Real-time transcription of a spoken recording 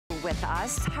with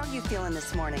us. How are you feeling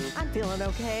this morning? I'm feeling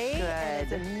okay. Good.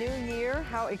 And it's a new year.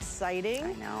 How exciting.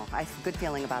 I know. I have a good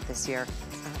feeling about this year.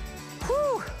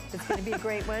 Whew. It's going to be a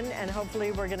great one, and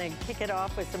hopefully we're going to kick it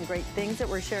off with some great things that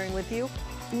we're sharing with you.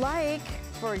 Like,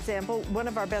 for example, one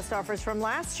of our best offers from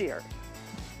last year.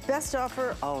 Best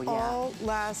offer all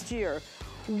last year.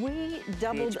 We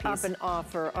doubled up an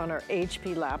offer on our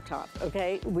HP laptop,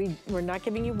 okay? We're not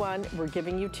giving you one, we're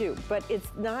giving you two. But it's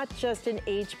not just an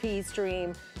HP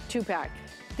Stream 2-pack.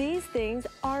 These things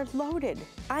are loaded.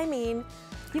 I mean,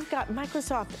 you've got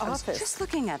Microsoft Office. I was just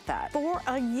looking at that. For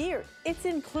a year. It's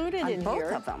included in here. On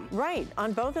both of them. Right,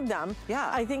 on both of them.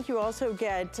 Yeah. I think you also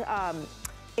get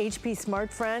HP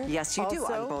Smart Friend. Yes, you do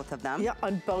on both of them. Yeah,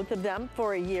 on both of them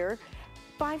for a year.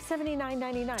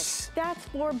 $579.99. That's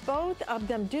for both of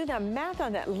them. Do the math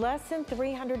on that. Less than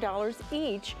 $300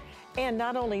 each. And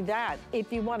not only that,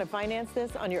 if you want to finance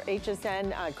this on your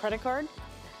HSN credit card,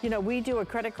 you know, we do a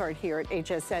credit card here at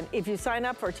HSN. If you sign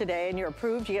up for today and you're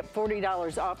approved, you get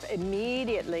 $40 off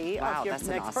immediately off your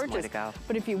next purchase. Way to go.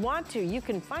 But if you want to, you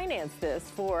can finance this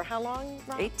for how long,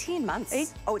 Rob? 18 months.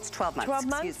 It's 12 months. 12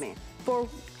 months? Excuse me. For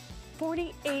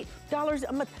 $48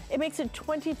 a month. It makes it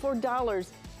 $24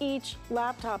 each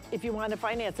laptop if you want to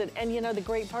finance it. And you know, the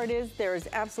great part is there is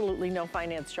absolutely no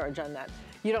finance charge on that.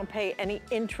 You don't pay any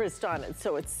interest on it.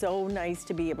 So it's so nice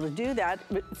to be able to do that.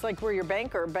 It's like we're your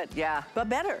banker, but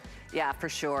better. Yeah, for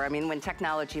sure. I mean, when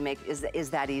technology is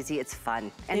that easy, it's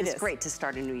fun. And it's great to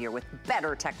start a new year with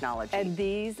better technology. And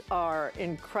these are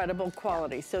incredible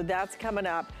quality. Yeah. So that's coming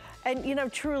up. And you know,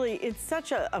 truly, it's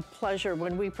such a pleasure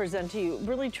when we present to you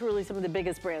really, truly some of the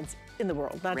biggest brands in the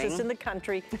world, not just in the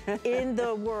country, in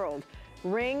the world.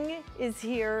 Ring is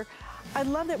here. I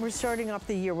love that we're starting off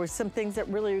the year with some things that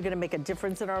really are gonna make a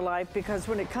difference in our life, because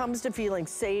when it comes to feeling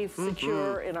safe,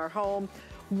 secure in our home,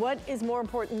 what is more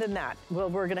important than that? Well,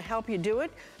 we're gonna help you do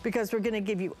it, because we're gonna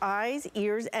give you eyes,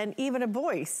 ears, and even a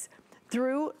voice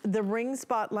through the Ring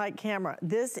Spotlight camera.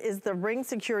 This is the Ring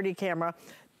security camera.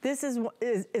 This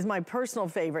is my personal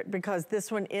favorite, because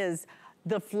this one is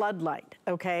the floodlight,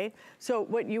 okay? So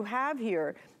what you have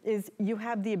here is you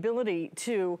have the ability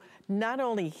to not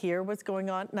only hear what's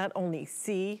going on, not only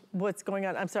see what's going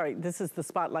on. I'm sorry, this is the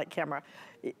Spotlight camera.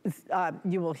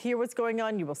 You will hear what's going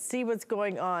on, you will see what's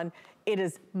going on. It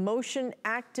is motion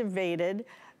activated,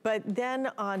 but then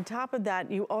on top of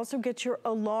that, you also get your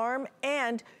alarm,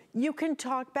 and you can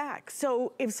talk back.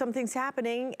 So if something's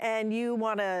happening and you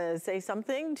wanna say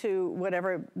something to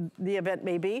whatever the event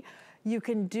may be, you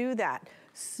can do that.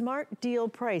 Smart deal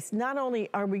price. Not only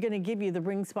are we gonna give you the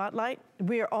Ring Spotlight,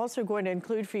 we are also going to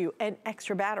include for you an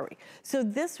extra battery. So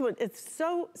this one, it's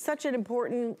such an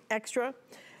important extra,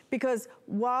 because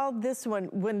while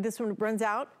when this one runs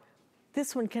out,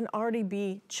 this one can already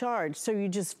be charged. So you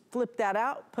just flip that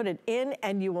out, put it in,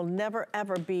 and you will never,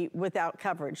 ever be without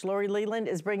coverage. Lori Leland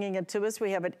is bringing it to us. We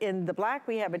have it in the black,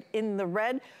 we have it in the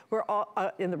red, we're all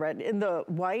in the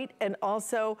white, and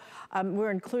also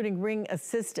we're including Ring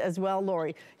Assist as well,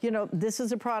 Lori. You know, this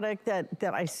is a product that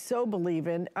I so believe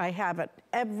in. I have it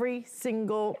every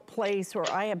single place where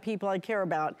I have people I care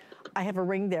about. I have a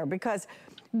Ring there, because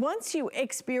once you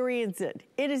experience it,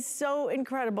 it is so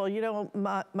incredible. You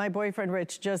know, my boyfriend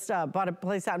Rich just bought a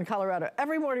place out in Colorado.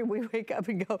 Every morning we wake up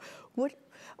and go, what?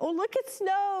 Oh, look, it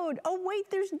snowed. Oh, wait,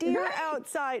 there's deer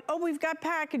outside. Oh, we've got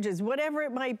packages, whatever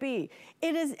it might be.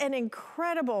 It is an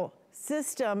incredible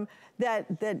system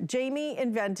that Jamie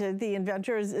invented. The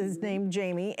inventor is named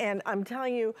Jamie, and I'm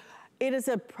telling you, it is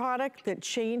a product that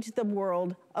changed the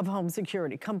world of home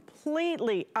security,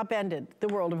 completely upended the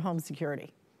world of home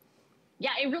security. Yeah,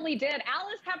 it really did.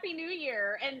 Alice, Happy New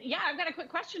Year. And yeah, I've got a quick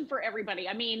question for everybody.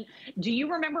 I mean, do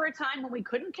you remember a time when we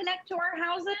couldn't connect to our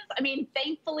houses? I mean,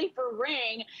 thankfully for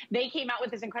Ring, they came out with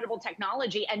this incredible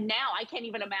technology. And now I can't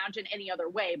even imagine any other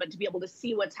way but to be able to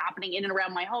see what's happening in and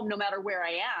around my home, no matter where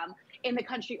I am in the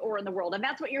country or in the world. And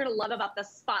that's what you're gonna love about the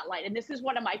Spotlight. And this is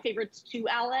one of my favorites too,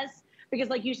 Alice, because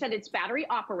like you said, it's battery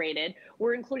operated.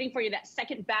 We're including for you that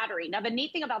second battery. Now, the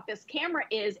neat thing about this camera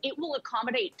is it will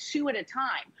accommodate 2 at a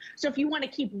time. So if you want to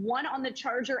keep one on the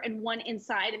charger and one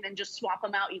inside and then just swap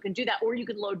them out, you can do that, or you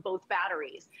can load both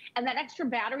batteries. And that extra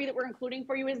battery that we're including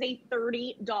for you is a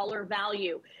 $30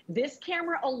 value. This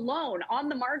camera alone on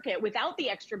the market without the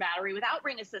extra battery, without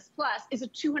Ring Assist Plus, is a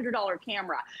 $200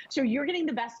 camera. So you're getting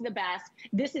the best of the best.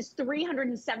 This is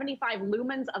 375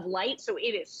 lumens of light, so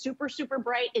it is super, super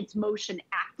bright. It's motion motion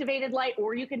activated light,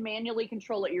 or you can manually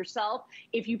control it yourself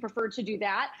if you prefer to do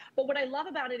that. But what I love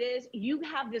about it is you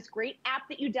have this great app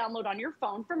that you download on your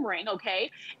phone from Ring, okay?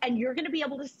 And you're gonna be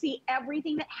able to see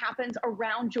everything that happens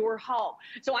around your home.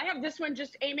 So I have this one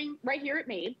just aiming right here at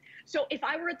me. So if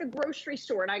I were at the grocery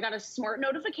store and I got a smart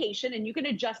notification, and you can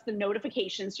adjust the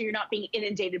notifications so you're not being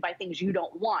inundated by things you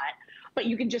don't want, but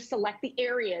you can just select the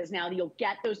areas now that you'll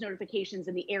get those notifications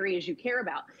in the areas you care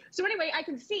about. So anyway, I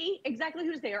can see exactly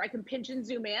who's there. I can pinch and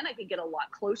zoom in. I can get a lot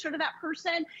closer to that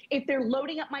person. If they're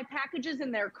loading up my packages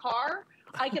in their car,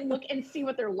 I can look and see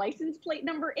what their license plate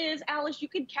number is. Alice, you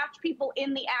can catch people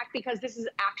in the act because this is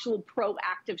actual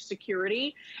proactive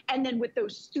security. And then with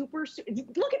those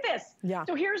look at this. Yeah.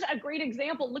 So here's a great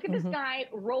example. Look at this guy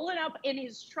rolling up in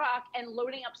his truck and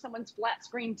loading up someone's flat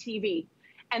screen TV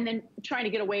and then trying to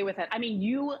get away with it. I mean,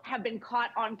 you have been caught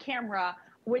on camera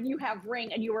when you have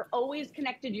Ring, and you are always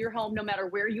connected to your home no matter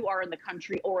where you are in the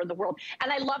country or in the world.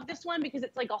 And I love this one because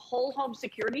it's like a whole home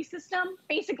security system,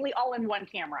 basically all in one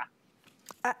camera.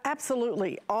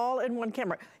 Absolutely, all in one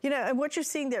camera. You know, and what you're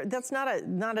seeing there, that's not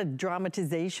a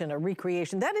dramatization, a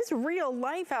recreation. That is real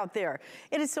life out there.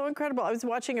 It is so incredible. I was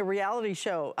watching a reality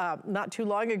show not too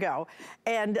long ago,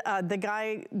 and the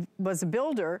guy was a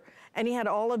builder, and he had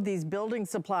all of these building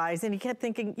supplies, and he kept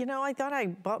thinking, you know, I thought I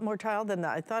bought more tile than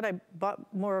that. I thought I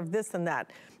bought more of this than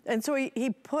that. And so he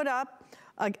put up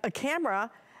a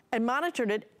camera and monitored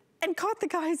it and caught the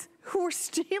guys who were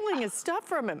stealing his stuff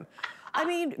from him. I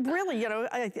mean, really, you know,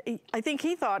 I think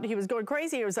he thought he was going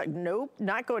crazy. He was like, nope,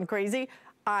 not going crazy.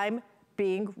 I'm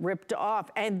being ripped off.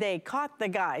 And they caught the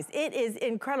guys. It is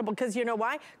incredible, because you know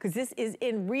why? Because this is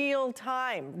in real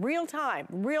time,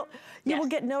 you will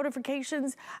get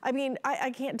notifications. I mean, I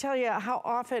can't tell you how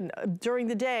often during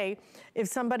the day, if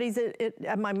somebody's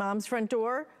at my mom's front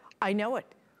door, I know it.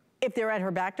 If they're at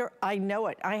her back door, I know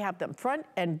it. I have them front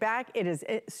and back.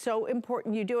 It's so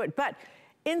important you do it. But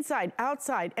inside,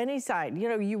 outside, any side, you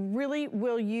know, you really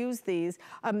will use these.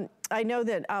 I know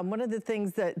that one of the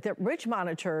things that Rich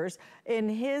monitors in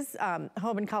his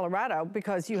home in Colorado,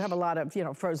 because you have a lot of, you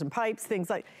know, frozen pipes,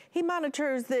 things like, he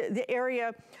monitors the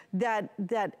area that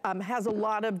has a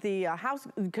lot of the house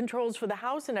controls for the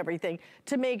house and everything,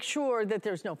 to make sure that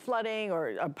there's no flooding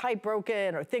or a pipe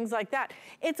broken or things like that.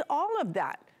 It's all of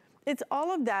that. It's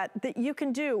all of that you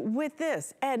can do with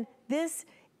this. And this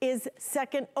is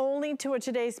second only to a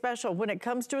Today Special. When it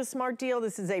comes to a smart deal,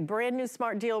 this is a brand new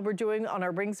smart deal we're doing on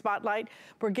our Ring Spotlight.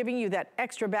 We're giving you that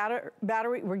extra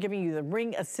battery. We're giving you the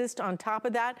Ring Assist on top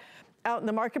of that. Out in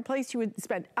the marketplace, you would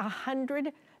spend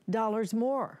 $100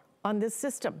 more on this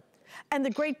system. And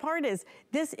the great part is,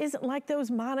 this isn't like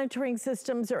those monitoring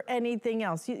systems or anything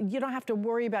else. You don't have to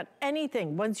worry about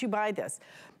anything once you buy this.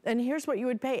 And here's what you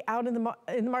would pay out in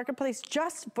the marketplace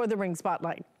just for the Ring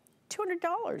Spotlight: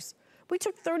 $200. We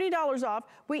took $30 off.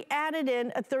 We added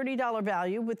in a $30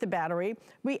 value with the battery.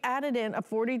 We added in a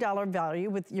 $40 value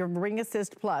with your Ring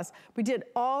Assist Plus. We did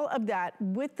all of that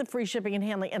with the free shipping and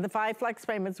handling and the 5 flex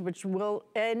payments, which will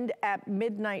end at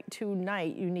midnight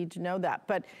tonight. You need to know that.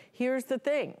 But here's the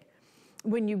thing.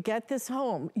 When you get this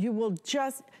home, you will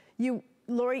just,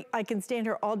 Lori, I can stand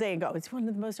here all day and go, it's one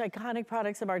of the most iconic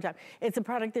products of our time. It's a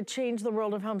product that changed the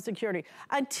world of home security.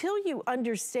 Until you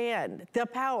understand the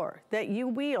power that you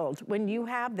wield when you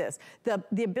have this,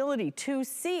 the ability to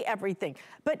see everything,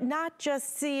 but not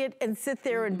just see it and sit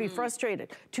there and be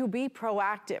frustrated, to be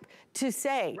proactive, to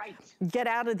say, get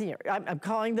out of here, I'm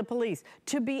calling the police,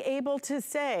 to be able to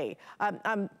say,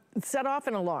 set off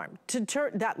an alarm, to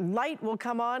turn, that light will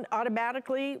come on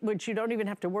automatically, which you don't even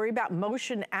have to worry about,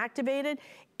 motion activated.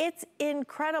 It's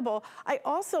incredible. I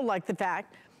also like the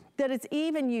fact that it's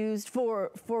even used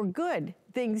for good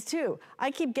things too.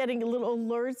 I keep getting little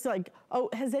alerts like, oh,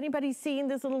 has anybody seen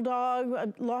this little dog,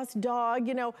 a lost dog?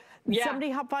 You know, somebody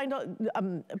helped find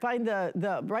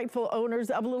the rightful owners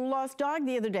of a little lost dog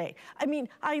the other day. I mean,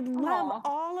 I love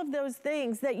all of those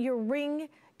things that your Ring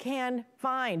can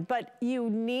find, but you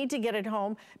need to get it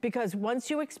home, because once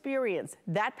you experience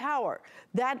that power,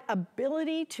 that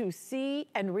ability to see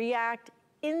and react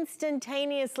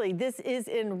instantaneously, this is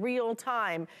in real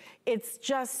time, it's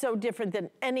just so different than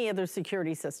any other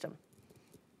security system.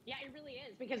 Yeah, it really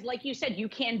is, because like you said, you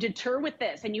can deter with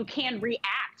this and you can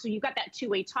react. So you've got that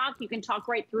two-way talk, you can talk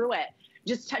right through it.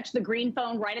 Just touch the green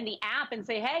phone right in the app and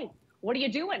say, hey, what are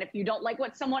you doing? If you don't like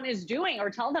what someone is doing, or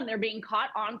tell them they're being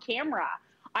caught on camera.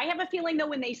 I have a feeling, though,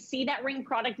 when they see that Ring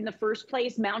product in the first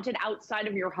place mounted outside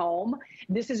of your home,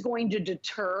 this is going to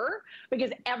deter,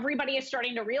 because everybody is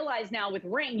starting to realize now with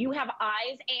Ring, you have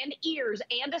eyes and ears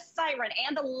and a siren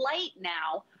and a light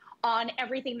now on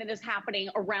everything that is happening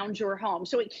around your home.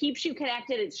 So it keeps you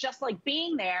connected. It's just like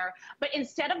being there. But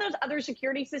instead of those other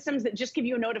security systems that just give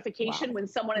you a notification when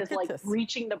someone is like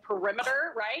reaching the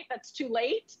perimeter, right? That's too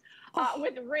late.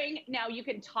 With Ring, now you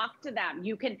can talk to them.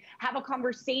 You can have a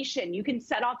conversation. You can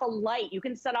set off a light. You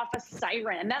can set off a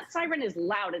siren. And that siren is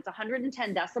loud. It's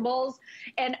 110 decibels.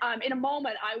 And in a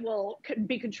moment, I will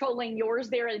be controlling yours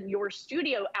there in your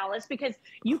studio, Alice, because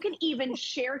you can even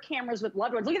share cameras with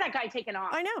loved ones. Look at that guy taking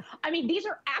off. I know. I mean, these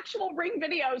are actual Ring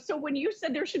videos. So when you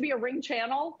said there should be a Ring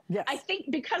channel, I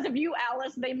think because of you,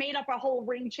 Alice, they made up a whole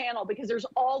Ring channel because there's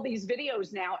all these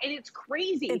videos now. And it's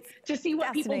crazy to see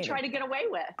what people try to get away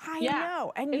with. I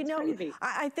know. And you know,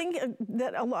 I think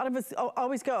that a lot of us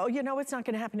always go, oh, you know, it's not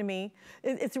going to happen to me.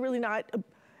 It's really not.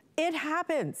 It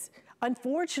happens.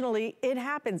 Unfortunately, it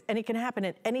happens, and it can happen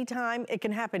at any time. It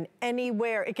can happen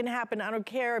anywhere. It can happen, I don't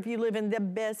care if you live in the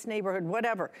best neighborhood,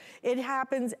 whatever. It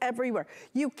happens everywhere.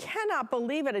 You cannot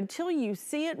believe it until you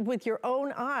see it with your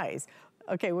own eyes.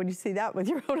 Okay, when you see that with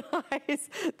your own eyes,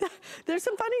 there's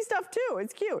some funny stuff too.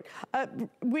 It's cute.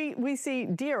 We see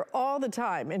deer all the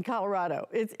time in Colorado.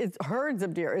 It's herds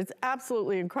of deer. It's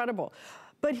absolutely incredible.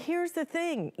 But here's the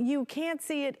thing, you can't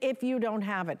see it if you don't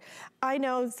have it. I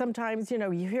know sometimes, you know,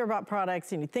 you hear about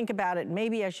products and you think about it,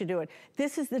 maybe I should do it.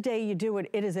 This is the day you do it.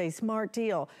 It is a smart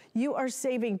deal. You are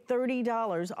saving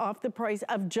 $30 off the price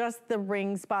of just the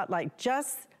Ring Spotlight,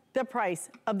 just the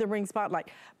price of the Ring Spotlight.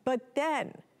 But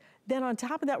then on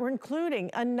top of that, we're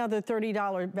including another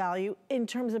 $30 value in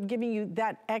terms of giving you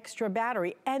that extra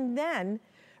battery. And then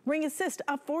Ring Assist,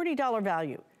 a $40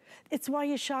 value. It's why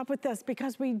you shop with us,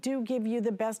 because we do give you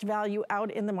the best value out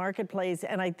in the marketplace.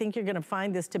 And I think you're gonna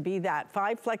find this to be that.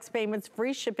 5 flex payments,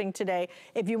 free shipping today.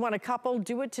 If you want a couple,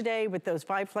 do it today with those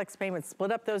 5 flex payments, split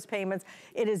up those payments.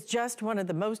 It is just one of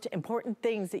the most important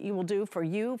things that you will do for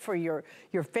you, for your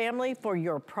family, for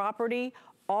your property,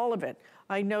 all of it.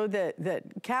 I know that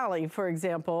Callie, for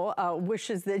example,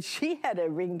 wishes that she had a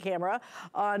Ring camera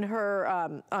on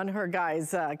her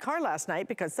guy's car last night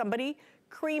because somebody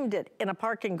creamed it in a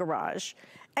parking garage.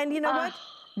 And you know what?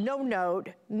 No note,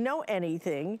 no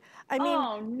anything. I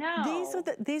mean,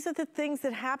 these are the things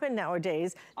that happen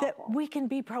nowadays that we can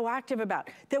be proactive about,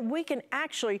 that we can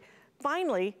actually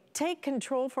finally take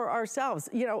control for ourselves.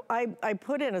 You know, I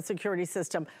put in a security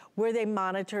system where they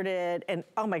monitored it, and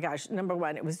oh my gosh, number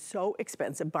one, it was so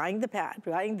expensive, buying the pad,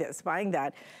 buying this, buying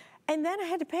that. And then I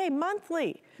had to pay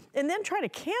monthly and then try to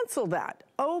cancel that.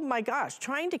 Oh my gosh,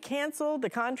 trying to cancel the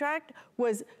contract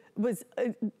was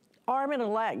arm and a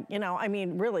leg, you know, I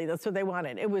mean, really, that's what they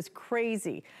wanted. It was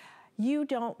crazy. You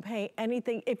don't pay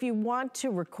anything. If you want to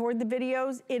record the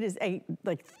videos, it is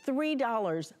like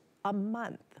 $3 a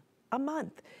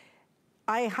month.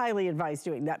 I highly advise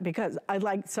doing that because I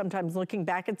like sometimes looking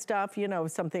back at stuff, you know,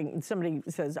 somebody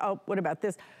says, oh, what about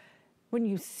this? When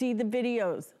you see the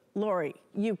videos, Lori,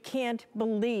 you can't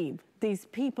believe these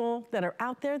people that are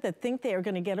out there that think they are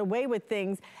gonna get away with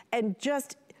things, and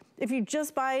if you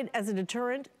just buy it as a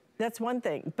deterrent, that's one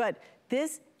thing, but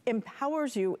this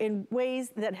empowers you in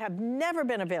ways that have never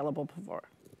been available before.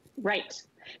 Right.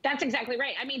 That's exactly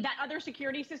right. I mean, that other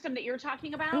security system that you're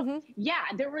talking about, yeah,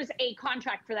 there was a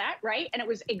contract for that, right? And it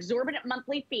was exorbitant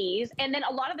monthly fees. And then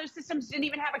a lot of those systems didn't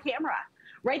even have a camera,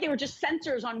 right? They were just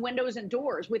sensors on windows and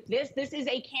doors. With this is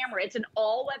a camera. It's an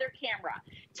all-weather camera,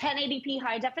 1080p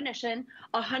high definition,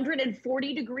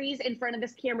 140 degrees in front of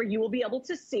this camera you will be able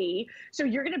to see. So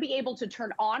you're going to be able to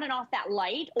turn on and off that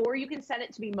light, or you can set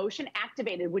it to be motion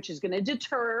activated, which is going to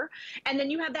deter. And then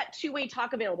you have that two-way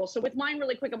talk available. So with mine,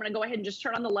 really quick, I'm going to go ahead and just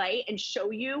turn on the light and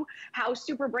show you how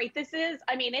super bright this is.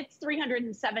 I mean, it's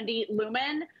 370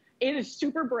 lumen. It is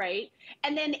super bright.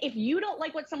 And then if you don't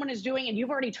like what someone is doing and you've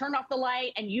already turned off the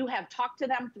light and you have talked to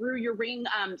them through your Ring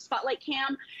Spotlight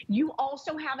cam, you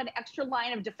also have an extra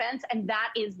line of defense, and that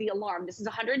is the alarm. This is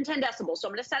 110 decibels. So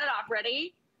I'm gonna set it off.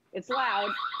 Ready? It's loud.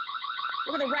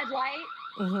 Look at the red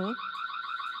light.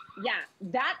 Yeah,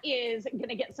 that is going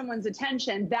to get someone's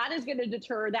attention. That is going to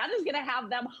deter. That is going to have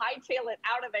them hightail it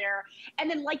out of there. And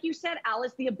then, like you said,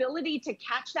 Alice, the ability to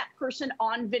catch that person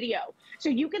on video. So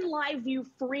you can live view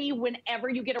free whenever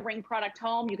you get a Ring product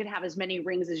home. You can have as many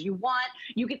rings as you want.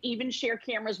 You can even share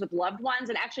cameras with loved ones.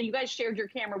 And actually, you guys shared your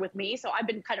camera with me. So I've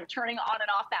been kind of turning on and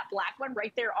off that black one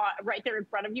right there in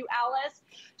front of you, Alice.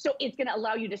 So it's going to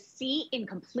allow you to see in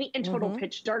complete and total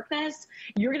pitch darkness.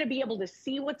 You're going to be able to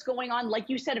see what's going on. Like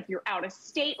you said, if you're out of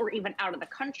state or even out of the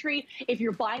country, if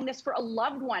you're buying this for a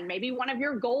loved one, maybe one of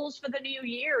your goals for the new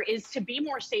year is to be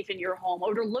more safe in your home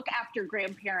or to look after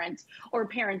grandparents or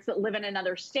parents that live in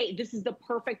another state. This is the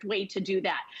perfect way to do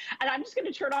that. And I'm just going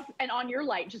to turn off and on your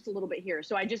light just a little bit here.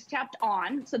 So I just tapped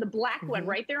on. So the black one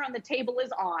right there on the table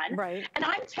is on. Right. And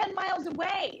I'm 10 miles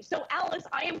away. So Alyce,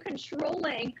 I am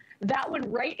controlling that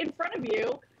one right in front of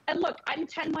you. And look, I'm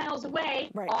 10 miles away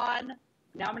on.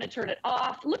 Now I'm going to turn it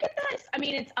off. Look at this. I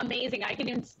mean, it's amazing. I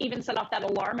can even set off that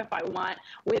alarm if I want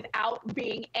without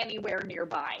being anywhere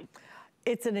nearby.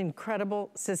 It's an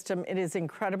incredible system. It is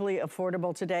incredibly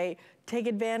affordable today. Take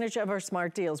advantage of our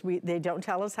smart deals. They don't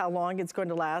tell us how long it's going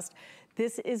to last.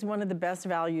 This is one of the best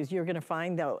values you're going to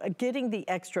find, though. Getting the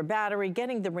extra battery,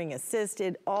 getting the Ring Assist,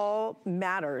 it all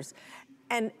matters.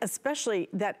 And especially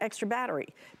that extra battery,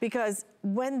 because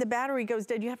when the battery goes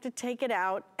dead, you have to take it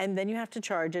out and then you have to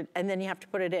charge it and then you have to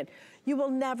put it in. You will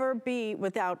never be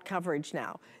without coverage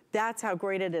now. That's how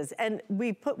great it is. And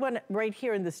we put one right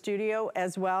here in the studio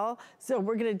as well. So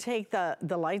we're gonna take the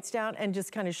lights down and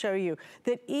just kind of show you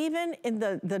that even in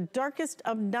the darkest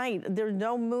of night, there's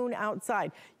no moon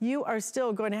outside, you are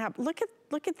still going to have, look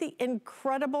at the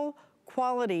incredible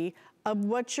quality of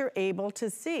what you're able to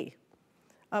see.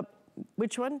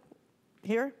 Which one?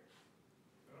 Here?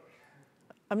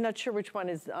 I'm not sure which one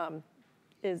is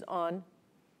on.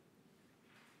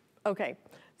 Okay,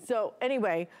 so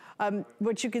anyway,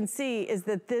 what you can see is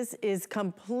that this is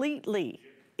completely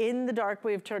in the dark.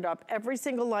 We have turned off every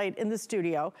single light in the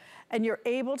studio, and you're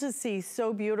able to see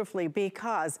so beautifully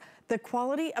because the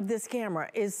quality of this camera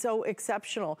is so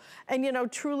exceptional. And you know,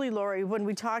 truly, Lori, when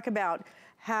we talk about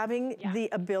having the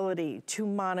ability to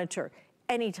monitor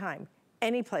anytime,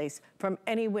 any place, from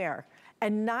anywhere,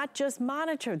 and not just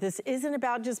monitor. This isn't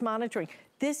about just monitoring.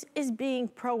 This is being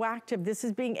proactive. This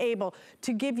is being able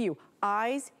to give you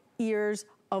eyes, ears,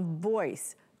 a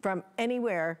voice from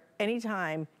anywhere,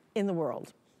 anytime in the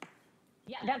world.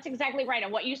 Yeah, that's exactly right.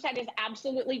 And what you said is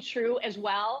absolutely true as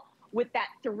well. With that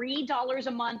 $3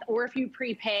 a month, or if you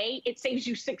prepay, it saves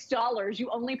you $6. You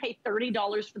only pay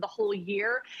 $30 for the whole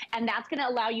year. And that's gonna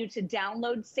allow you to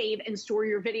download, save, and store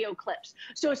your video clips.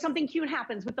 So if something cute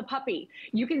happens with the puppy,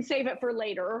 you can save it for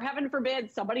later. Or heaven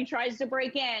forbid, somebody tries to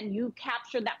break in, you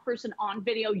capture that person on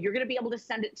video, you're gonna be able to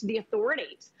send it to the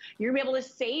authorities. You're gonna be able to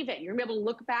save it. You're gonna be able to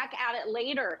look back at it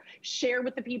later, share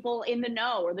with the people in the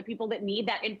know or the people that need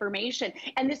that information.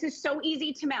 And this is so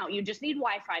easy to mount. You just need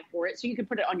Wi-Fi for it. So you can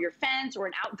put it on your fence or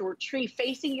an outdoor tree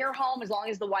facing your home as long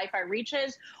as the Wi-Fi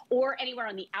reaches, or anywhere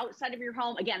on the outside of your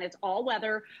home. Again, it's all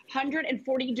weather,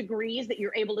 140 degrees that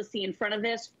you're able to see in front of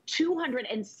this,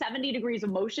 270 degrees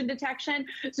of motion detection.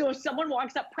 So if someone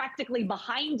walks up practically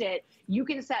behind it, you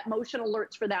can set motion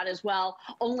alerts for that as well.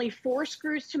 Only 4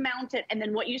 screws to mount it. And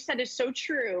then what you said is so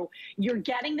true. You're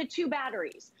getting the 2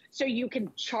 batteries. So you can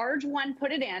charge one,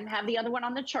 put it in, have the other one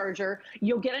on the charger.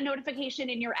 You'll get a notification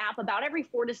in your app about every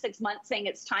 4 to 6 months saying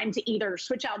it's time to either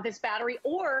switch out this battery,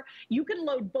 or you can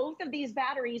load both of these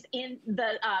batteries in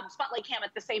the Spotlight Cam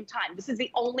at the same time. This is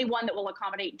the only one that will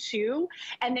accommodate 2.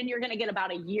 And then you're gonna get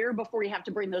about a year before you have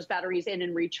to bring those batteries in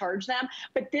and recharge them.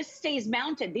 But this stays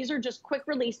mounted. These are just quick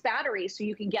release batteries so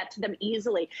you can get to them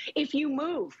easily. If you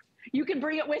move, you can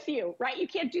bring it with you, right? You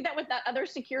can't do that with that other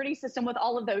security system with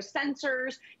all of those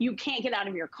sensors. You can't get out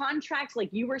of your contracts. Like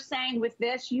you were saying with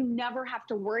this, you never have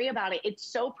to worry about it. It's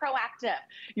so proactive.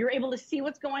 You're able to see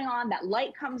what's going on. That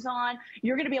light comes on.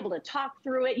 You're going to be able to talk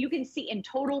through it. You can see in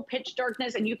total pitch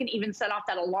darkness, and you can even set off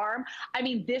that alarm. I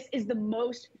mean, this is the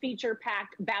most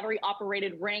feature-packed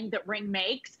battery-operated ring that Ring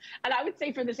makes. And I would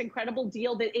say for this incredible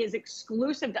deal that is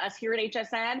exclusive to us here at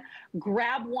HSN,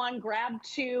 grab one, grab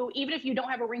 2. Even if you don't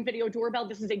have a Ring video doorbell,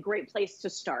 this is a great place to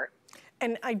start.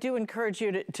 And I do encourage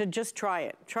you to just try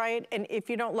it. Try it, and if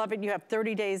you don't love it, you have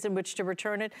 30 days in which to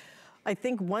return it. I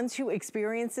think once you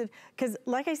experience it, because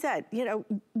like I said, you know,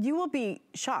 you will be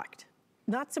shocked,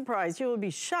 not surprised, you will be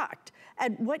shocked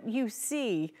at what you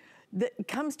see that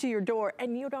comes to your door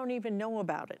and you don't even know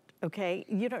about it, okay?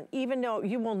 You don't even know,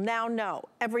 you will now know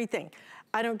everything.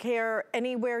 I don't care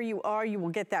anywhere you are, you will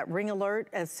get that Ring alert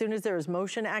as soon as there is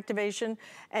motion activation.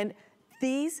 And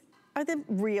these are the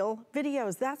real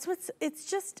videos. That's what's,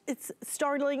 it's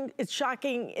startling, it's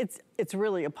shocking, it's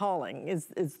really appalling is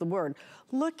the word.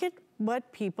 Look at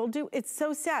what people do. It's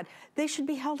so sad. They should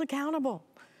be held accountable,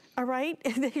 all right?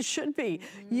 They should be.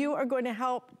 You are going to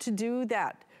help to do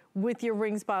that with your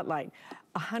Ring Spotlight.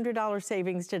 $100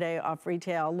 savings today off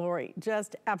retail. Lori,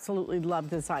 just absolutely love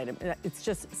this item. It's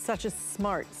just such a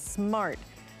smart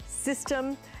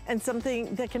system and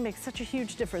something that can make such a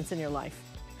huge difference in your life.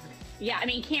 Yeah, I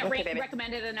mean, can't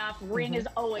recommend it enough. Ring is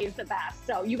always the best.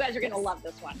 So you guys are going to love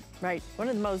this one. Right. One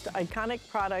of the most iconic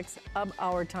products of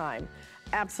our time.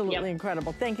 Absolutely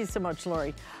incredible. Thank you so much,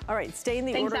 Lori. All right, stay in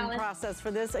the ordering process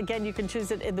for this. Again, you can choose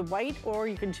it in the white or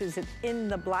you can choose it in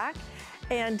the black.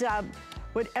 And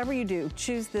whatever you do,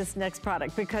 choose this next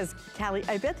product because, Callie,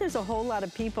 I bet there's a whole lot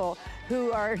of people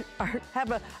who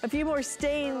have a few more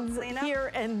stains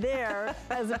here and there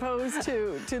as opposed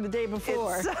to the day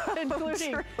before,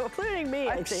 including me,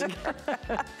 I think.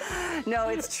 No,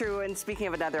 it's true. And speaking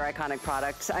of another iconic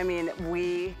product, I mean,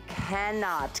 we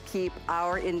cannot keep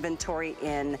our inventory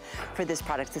in for this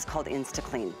product. It's called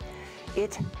InstaClean.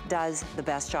 It does the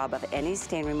best job of any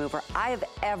stain remover I have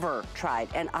ever tried,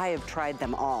 and I have tried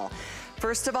them all.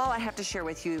 First of all, I have to share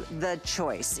with you the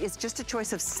choice. It's just a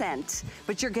choice of scent,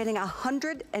 but you're getting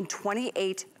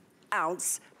 128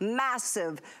 ounce,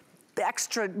 massive,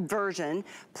 extra version,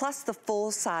 plus the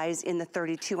full size in the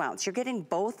 32 ounce. You're getting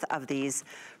both of these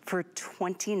for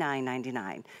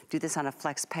 $29.99. Do this on a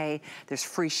flex pay. There's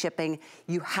free shipping.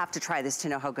 You have to try this to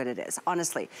know how good it is.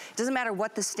 Honestly, it doesn't matter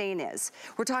what the stain is.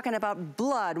 We're talking about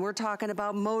blood. We're talking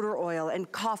about motor oil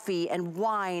and coffee and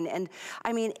wine. And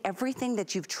I mean, everything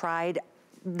that you've tried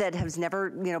that has never,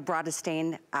 brought a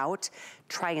stain out,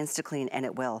 try InstaClean and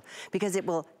it will. Because it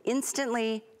will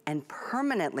instantly and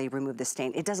permanently remove the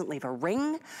stain. It doesn't leave a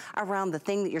ring around the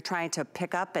thing that you're trying to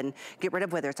pick up and get rid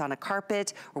of, whether it's on a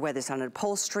carpet or whether it's on an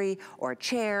upholstery or a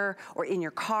chair or in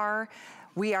your car.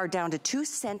 We are down to 2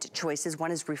 scent choices.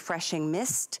 One is Refreshing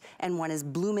Mist and one is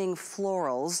Blooming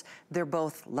Florals. They're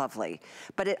both lovely.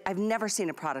 But I've never seen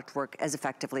a product work as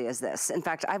effectively as this. In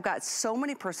fact, I've got so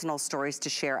many personal stories to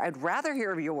share. I'd rather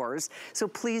hear of yours. So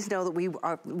please know that we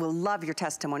will love your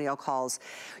testimonial calls.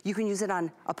 You can use it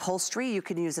on upholstery. You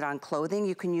can use it on clothing.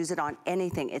 You can use it on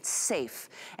anything. It's safe.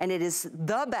 And it is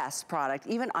the best product,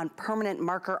 even on permanent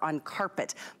marker on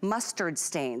carpet, mustard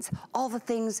stains, all the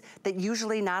things that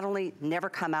usually not only never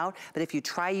come out, but if you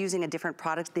try using a different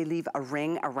product, they leave a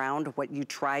ring around what you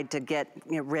tried to get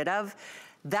rid of.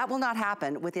 That will not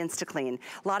happen with InstaClean.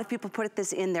 A lot of people put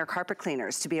this in their carpet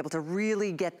cleaners to be able to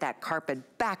really get that carpet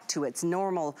back to its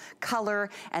normal color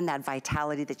and that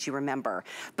vitality that you remember.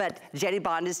 But Jenny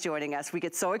Bond is joining us. We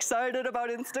get so excited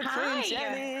about InstaClean. Hi.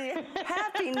 Jenny,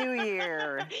 Happy New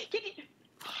Year.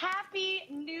 Happy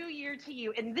New Year to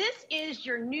you. And this is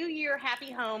your New Year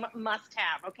Happy Home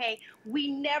must-have, okay?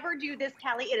 We never do this,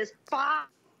 Callie. It is 5.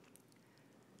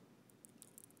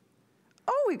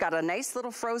 Oh, we've got a nice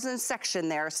little frozen section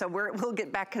there, so we'll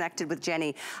get back connected with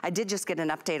Jenny. I did just get an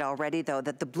update already, though,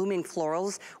 that the Blooming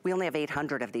Florals, we only have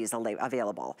 800 of these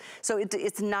available. So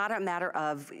it's not a matter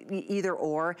of either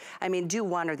or. I mean, do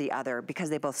one or the other because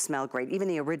they both smell great. Even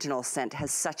the original scent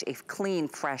has such a clean,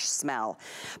 fresh smell.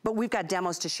 But we've got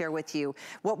demos to share with you.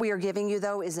 What we are giving you,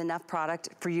 though, is enough product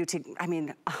for you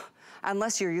to,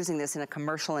 unless you're using this in a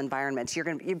commercial environment,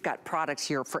 you've got products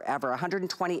here forever.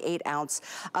 128 ounce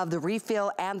of the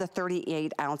refill and the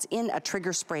 38 ounce in a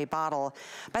trigger spray bottle.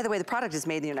 By the way, the product is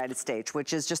made in the United States,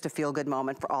 which is just a feel-good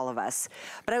moment for all of us.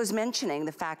 But I was mentioning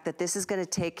the fact that this is gonna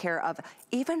take care of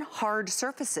even hard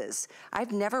surfaces.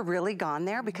 I've never really gone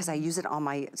there because I use it on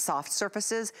my soft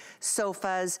surfaces,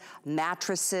 sofas,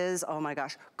 mattresses, oh my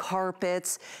gosh,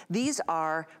 carpets. These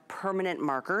are permanent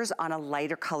markers on a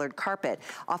lighter colored carpet.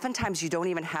 Oftentimes you don't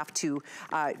even have to,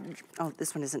 oh,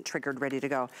 this one isn't triggered, ready to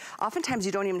go. Oftentimes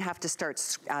you don't even have to start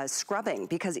scrubbing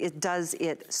because it does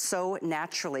it so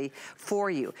naturally for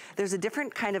you. There's a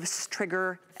different kind of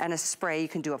trigger and a spray. You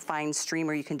can do a fine stream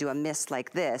or you can do a mist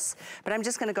like this, but I'm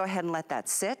just gonna go ahead and let that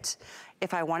sit.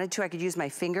 If I wanted to, I could use my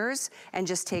fingers and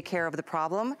just take care of the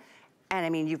problem. And I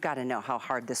mean, you've got to know how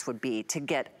hard this would be to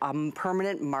get a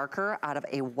permanent marker out of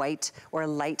a white or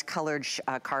light colored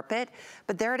carpet,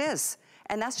 but there it is.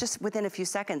 And that's just within a few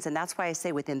seconds. And that's why I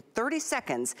say within 30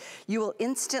 seconds, you will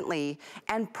instantly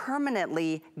and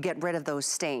permanently get rid of those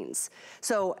stains.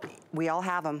 So we all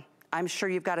have them. I'm sure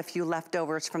you've got a few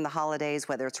leftovers from the holidays,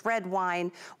 whether it's red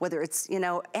wine, whether it's,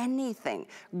 anything,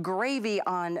 gravy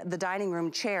on the dining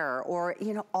room chair, or,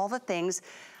 all the things.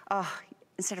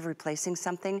 Instead of replacing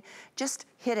something, just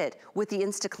hit it with the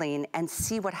InstaClean and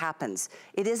see what happens.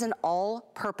 It is an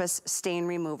all-purpose stain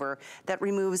remover that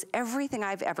removes everything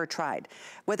I've ever tried.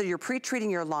 Whether you're pre-treating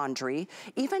your laundry,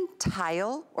 even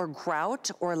tile or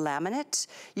grout or laminate,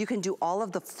 you can do all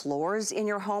of the floors in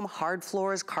your home, hard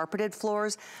floors, carpeted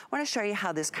floors. I wanna show you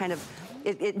how this kind of,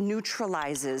 it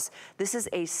neutralizes. This is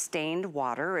a stained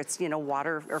water. It's,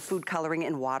 water or food coloring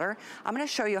in water. I'm gonna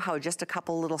show you how just a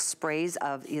couple little sprays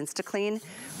of InstaClean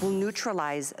will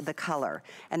neutralize the color.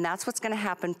 And that's what's gonna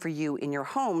happen for you in your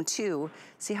home too.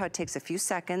 See how it takes a few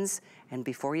seconds and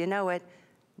before you know it,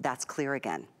 that's clear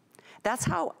again. That's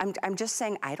how, I'm just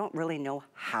saying, I don't really know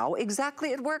how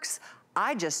exactly it works.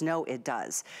 I just know it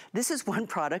does. This is one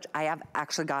product I have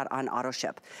actually got on auto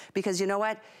ship, because you know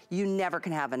what? You never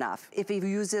can have enough. If you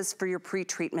use this for your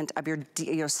pre-treatment of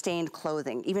your stained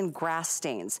clothing, even grass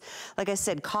stains. Like I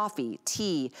said, coffee,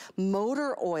 tea,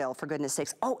 motor oil, for goodness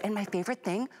sakes. Oh, and my favorite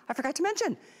thing, I forgot to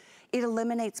mention, it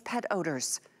eliminates pet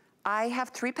odors. I have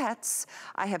 3 pets.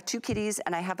 I have 2 kitties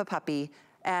and I have a puppy.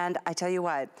 And I tell you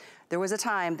what, there was a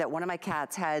time that one of my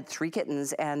cats had 3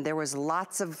 kittens, and there was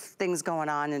lots of things going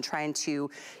on and trying to,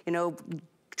 you know,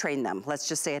 train them, let's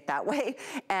just say it that way.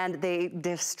 And they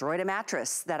destroyed a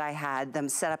mattress that I had them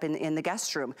set up in the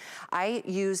guest room. I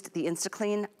used the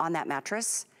InstaClean on that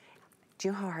mattress. Do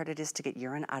you know how hard it is to get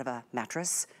urine out of a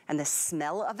mattress? And the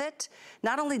smell of it,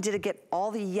 not only did it get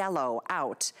all the yellow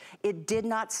out, it did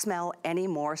not smell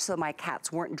anymore, so my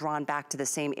cats weren't drawn back to the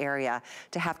same area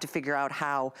to have to figure out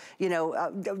how, you know,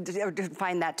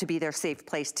 find that to be their safe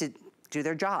place to do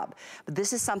their job. But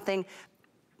this is something,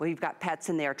 well, you've got pets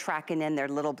in there tracking in their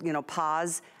little, you know,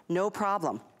 paws, no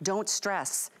problem, don't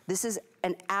stress. This is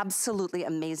an absolutely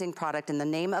amazing product, and the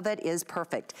name of it is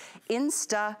perfect.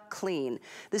 Insta Clean.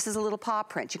 This is a little paw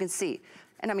print, you can see.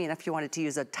 And I mean, if you wanted to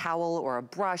use a towel or a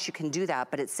brush, you can do that,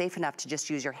 but it's safe enough to just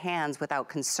use your hands without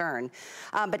concern.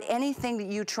 But anything that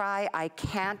you try, I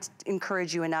can't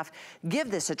encourage you enough.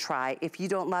 Give this a try. If you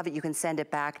don't love it, you can send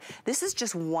it back. This is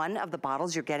just one of the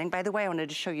bottles you're getting. By the way, I wanted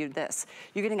to show you this.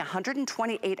 You're getting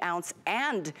 128 ounce,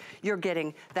 and you're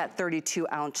getting that 32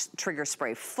 ounce trigger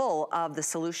spray full of the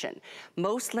solution.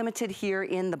 Most limited here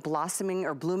in the blossoming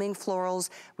or blooming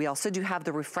florals. We also do have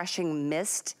the refreshing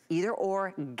mist, either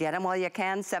or, get them while you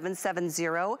can.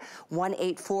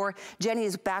 770-184. Jenny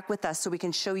is back with us so we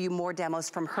can show you more demos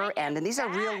from her end. And these are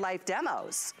real life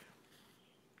demos.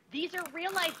 These are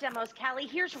real life demos, Callie.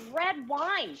 Here's red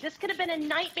wine. This could have been a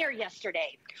nightmare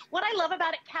yesterday. What I love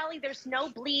about it, Callie, there's no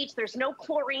bleach, there's no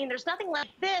chlorine, there's nothing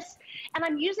like this. And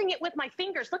I'm using it with my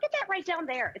fingers. Look at that right down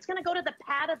there. It's gonna go to the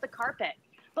pad of the carpet.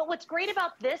 But what's great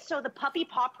about this, so the puppy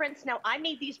paw prints, now I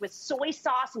made these with soy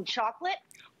sauce and chocolate.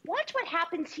 Watch what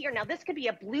happens here. Now, this could be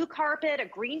a blue carpet, a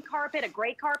green carpet, a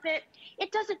gray carpet.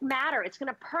 It doesn't matter. It's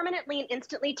going to permanently and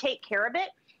instantly take care of it.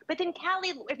 But then,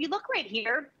 Callie, if you look right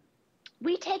here,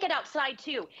 we take it outside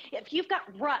too. If you've got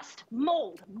rust,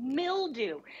 mold,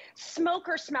 mildew,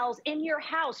 smoker smells in your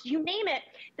house, you name it,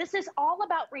 this is all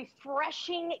about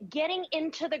refreshing, getting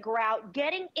into the grout,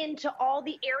 getting into all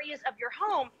the areas of your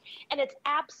home, and it's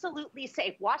absolutely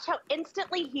safe. Watch how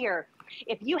instantly here,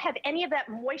 if you have any of that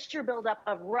moisture buildup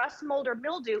of rust, mold, or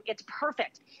mildew, it's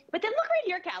perfect. But then look right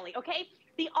here, Callie, okay?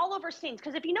 The all over stains,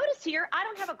 because if you notice here, I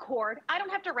don't have a cord, I don't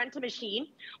have to rent a machine.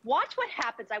 Watch what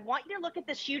happens. I want you to look at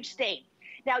this huge stain.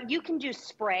 Now you can do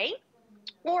spray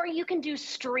or you can do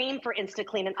stream for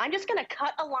InstaClean, and I'm just gonna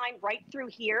cut a line right through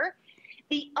here.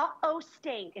 The uh-oh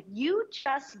stain, if you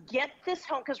just get this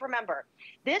home, because remember,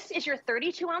 this is your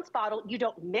 32 ounce bottle. You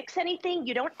don't mix anything,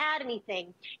 you don't add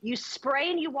anything. You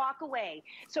spray and you walk away.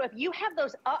 So if you have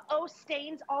those uh-oh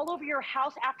stains all over your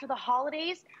house after the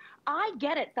holidays, I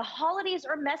get it. The holidays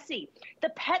are messy. The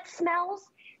pet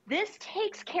smells, this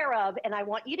takes care of, and I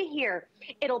want you to hear,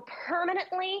 it'll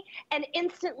permanently and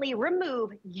instantly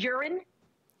remove urine.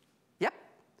 Yep.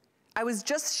 I was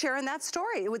just sharing that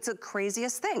story. It was the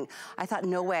craziest thing. I thought,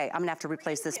 no way, I'm gonna have to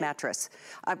replace this mattress.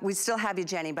 We still have you,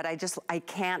 Jenny, but I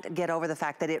can't get over the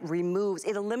fact that it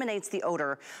eliminates the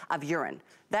odor of urine.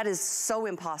 That is so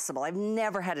impossible. I've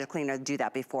never had a cleaner do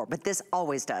that before, but this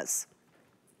always does.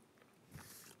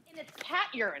 And it's cat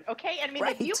urine, okay? I mean,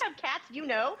 right. If you have cats, you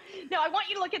know. Now, I want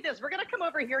you to look at this. We're gonna come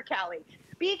over here, Callie,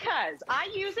 because I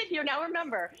use it here. Now,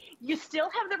 remember, you still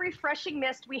have the refreshing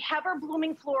mist. We have our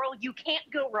blooming floral. You can't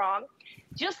go wrong.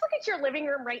 Just look at your living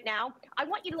room right now. I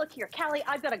want you to look here. Callie,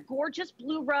 I've got a gorgeous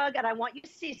blue rug, and I want you to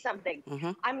see something.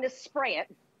 I'm gonna spray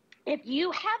it. If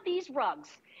you have these rugs,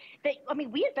 I mean,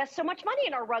 we invest so much money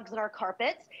in our rugs and our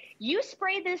carpets. You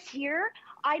spray this here,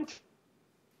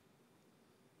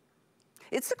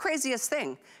 It's the craziest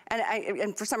thing.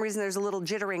 And for some reason, there's a little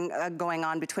jittering going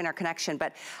on between our connection,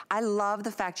 but I love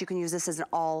the fact you can use this as an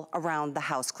all around the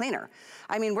house cleaner.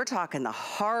 I mean, we're talking the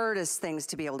hardest things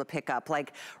to be able to pick up,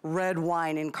 like red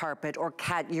wine in carpet or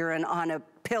cat urine on a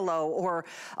pillow or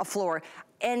a floor,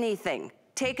 anything.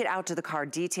 Take it out to the car,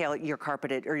 detail your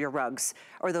carpet or your rugs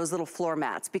or those little floor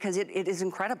mats, because it is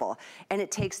incredible. And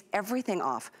it takes everything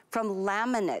off, from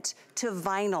laminate to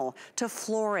vinyl to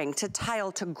flooring to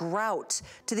tile to grout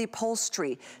to the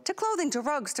upholstery to clothing to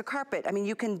rugs to carpet. I mean,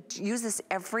 you can use this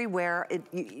everywhere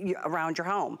around your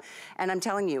home. And I'm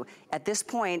telling you, at this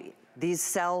point, These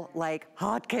sell like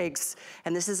hotcakes,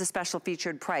 and this is a special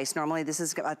featured price. Normally this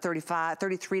is a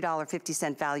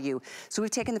 $33.50 value. So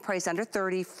we've taken the price under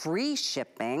 $30, free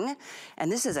shipping,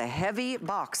 and this is a heavy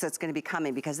box that's gonna be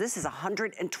coming because this is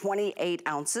 128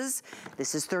 ounces.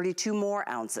 This is 32 more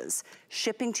ounces.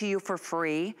 Shipping to you for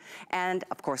free, and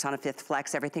of course on a 5th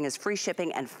flex, everything is free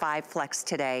shipping and 5 flex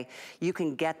today. You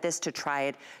can get this to try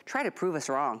it. Try to prove us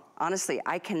wrong. Honestly,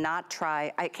 I can't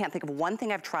think of one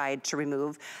thing I've tried to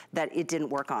remove that it didn't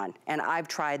work on. And I've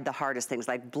tried the hardest things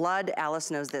like blood.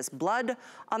 Alice knows this, blood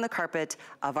on the carpet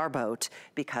of our boat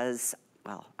because,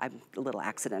 well, I'm a little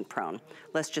accident prone.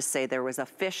 Let's just say there was a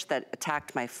fish that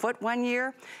attacked my foot one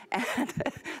year, and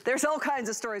there's all kinds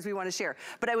of stories we want to share.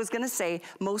 But I was gonna say,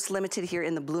 most limited here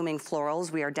in the blooming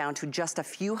florals. We are down to just a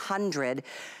few hundred.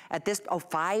 At this,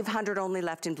 500 only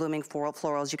left in blooming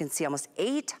florals. You can see almost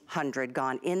 800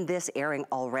 gone in this airing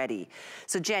already.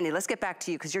 So Jenny, let's get back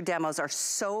to you because your demos are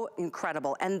so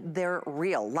incredible and they're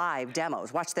real, live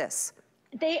demos. Watch this.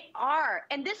 They are,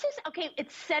 and this is, okay,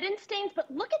 it's set in stains, but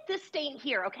look at this stain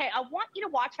here, okay? I want you to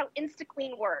watch how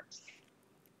InstaClean works.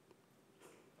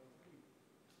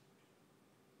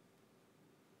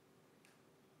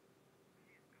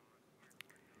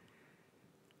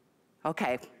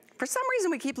 Okay. For some reason,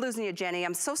 we keep losing you, Jenny.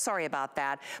 I'm so sorry about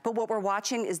that. But what we're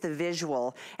watching is the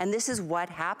visual, and this is what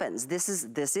happens. This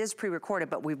is pre-recorded,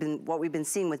 but what we've been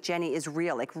seeing with Jenny is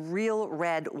real, like real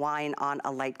red wine on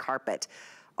a light carpet.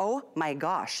 Oh my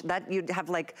gosh, that you'd have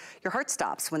like, your heart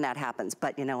stops when that happens,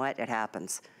 but you know what, it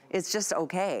happens. It's just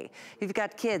okay. If you've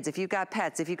got kids, if you've got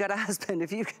pets, if you've got a husband,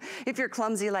 if you're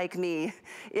clumsy like me,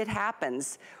 it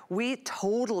happens. We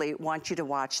totally want you to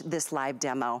watch this live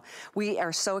demo. We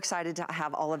are so excited to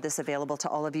have all of this available to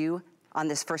all of you on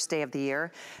this first day of the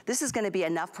year. This is gonna be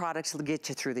enough products to get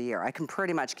you through the year. I can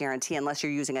pretty much guarantee, unless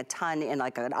you're using a ton in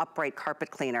like an upright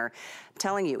carpet cleaner. I'm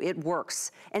telling you, it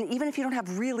works. And even if you don't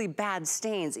have really bad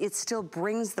stains, it still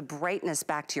brings the brightness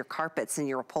back to your carpets and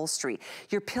your upholstery,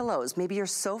 your pillows, maybe your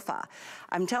sofa.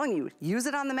 I'm telling you, use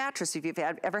it on the mattress. If you've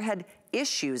ever had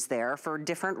issues there for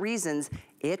different reasons,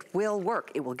 it will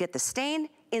work. It will get the stain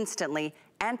instantly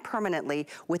and permanently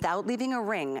without leaving a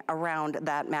ring around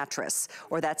that mattress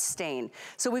or that stain.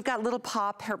 So we've got little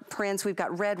paw prints, we've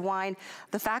got red wine.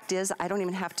 The fact is, I don't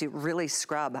even have to really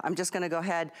scrub. I'm just gonna go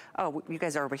ahead, oh, you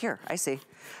guys are over here, I see.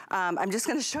 I'm just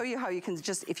gonna show you how you can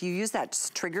just, if you use that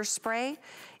trigger spray,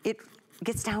 it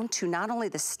gets down to not only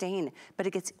the stain, but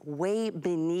it gets way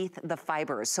beneath the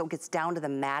fibers, so it gets down to the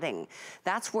matting.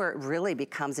 That's where it really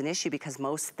becomes an issue because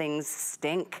most things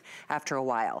stink after a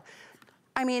while.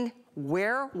 I mean,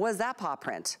 where was that paw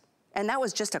print? And that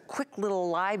was just a quick little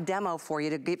live demo for you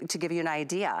to give you an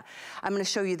idea. I'm gonna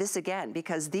show you this again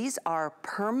because these are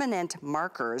permanent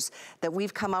markers that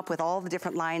we've come up with all the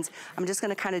different lines. I'm just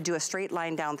gonna kind of do a straight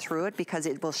line down through it because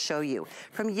it will show you.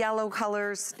 From yellow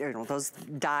colors, you know, those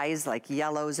dyes like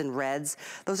yellows and reds,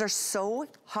 those are so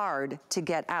hard to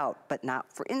get out, but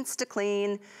not for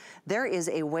InstaClean. There is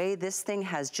a way this thing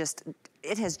has just,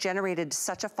 it has generated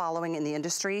such a following in the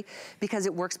industry because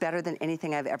it works better than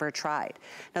anything I've ever tried.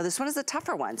 Now this one is a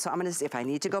tougher one, so I'm gonna, if I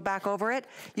need to go back over it,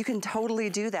 you can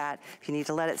totally do that. If you need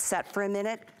to let it set for a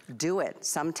minute, do it.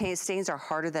 Some stains are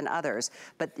harder than others,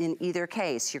 but in either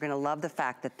case, you're gonna love the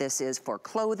fact that this is for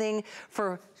clothing,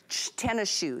 for tennis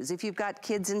shoes. If you've got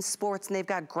kids in sports and they've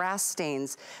got grass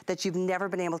stains that you've never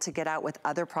been able to get out with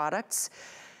other products,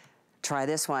 try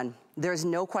this one. There's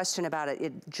no question about it.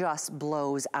 It just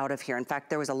blows out of here. In fact,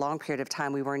 there was a long period of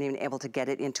time we weren't even able to get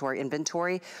it into our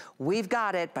inventory. We've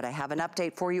got it, but I have an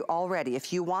update for you already.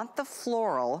 If you want the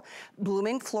floral,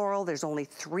 blooming floral, there's only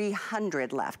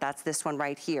 300 left. That's this one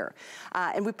right here.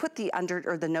 And we put the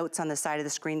the notes on the side of the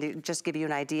screen to just give you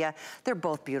an idea. They're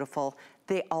both beautiful.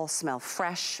 They all smell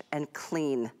fresh and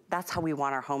clean. That's how we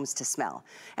want our homes to smell.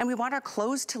 And we want our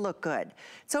clothes to look good.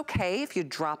 It's okay if you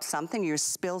drop something, you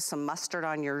spill some mustard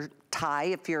on your tie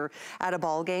if you're at a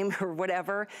ball game or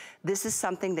whatever. This is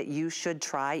something that you should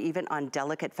try even on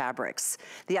delicate fabrics.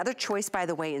 The other choice, by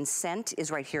the way, in scent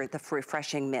is right here at the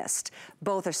Refreshing Mist.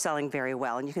 Both are selling very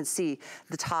well, and you can see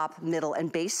the top, middle,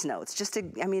 and base notes. Just to,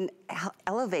 I mean,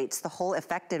 elevates the whole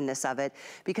effectiveness of it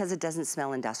because it doesn't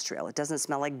smell industrial. It doesn't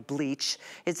smell like bleach.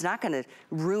 It's not gonna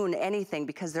ruin anything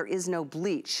because there is no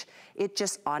bleach. It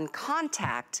just, on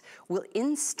contact, will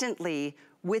instantly,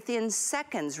 within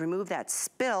seconds, remove that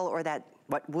spill or that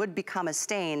what would become a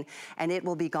stain, and it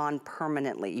will be gone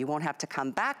permanently. You won't have to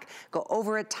come back, go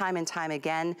over it time and time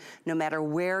again, no matter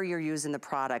where you're using the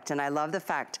product. And I love the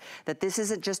fact that this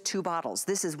isn't just 2 bottles.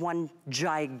 This is one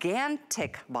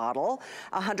gigantic bottle,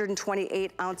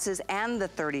 128 ounces and the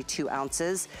 32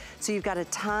 ounces. So you've got a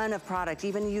ton of product,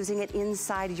 even using it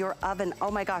inside your oven.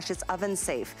 Oh my gosh, it's oven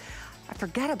safe. I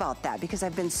forget about that because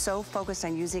I've been so focused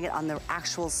on using it on the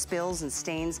actual spills and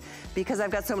stains because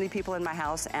I've got so many people in my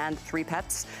house and 3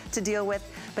 pets to deal with.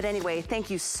 But anyway, thank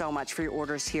you so much for your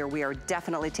orders here. We are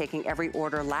definitely taking every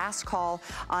order. Last call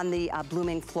on the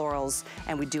blooming florals,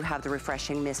 and we do have the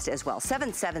refreshing mist as well.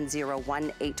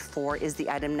 770184 is the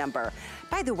item number.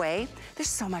 By the way, there's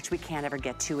so much we can't ever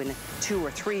get to in 2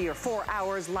 or 3 or 4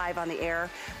 hours live on the air,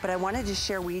 but I wanted to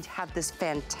share we have this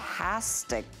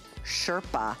fantastic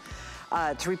Sherpa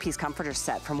 3-piece comforter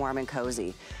set from Warm &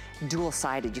 Cozy.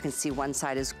 Dual-sided. You can see one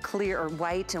side is clear or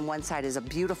white and one side is a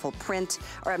beautiful print,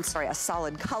 or I'm sorry, a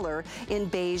solid color in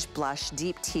beige, blush,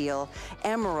 deep teal,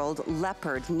 emerald,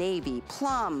 leopard, navy,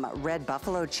 plum, red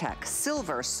buffalo check,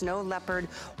 silver, snow leopard,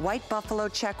 white buffalo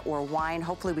check, or wine.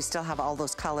 Hopefully we still have all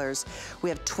those colors.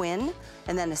 We have twin,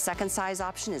 and then the second size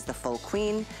option is the full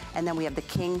queen, and then we have the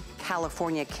king,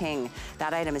 California king.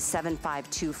 That item is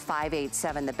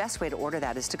 752587. The best way to order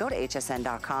that is to go to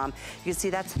hsn.com. You can see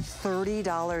that's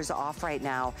 $30 off right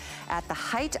now at the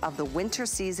height of the winter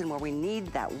season where we need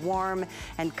that warm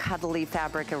and cuddly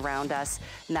fabric around us,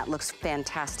 and that looks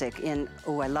fantastic in,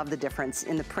 oh, I love the difference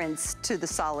in the prints to the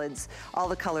solids. All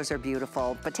the colors are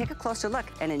beautiful, but take a closer look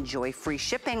and enjoy free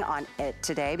shipping on it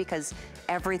today because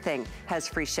everything has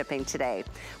free shipping today.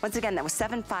 Once again, that was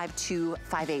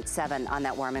 752587 on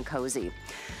that Warm & Cozy.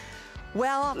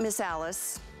 Well, Miss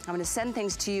Alyce, I'm gonna send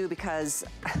things to you because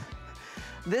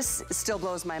this still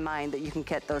blows my mind that you can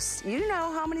get those. You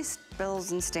know how many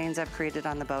spills and stains I've created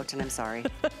on the boat, and I'm sorry.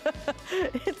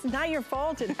 It's not your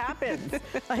fault, it happens.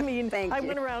 I mean, I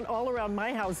went around all around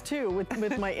my house too with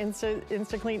my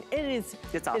InstaClean. It's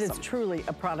awesome. It is truly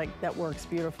a product that works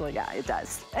beautifully. Yeah, it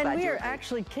does. And we are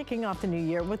actually kicking off the new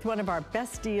year with one of our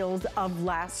best deals of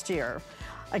last year.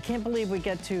 I can't believe we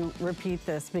get to repeat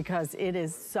this because it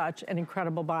is such an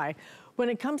incredible buy. When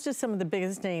it comes to some of the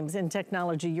biggest names in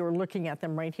technology, you're looking at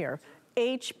them right here.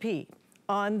 HP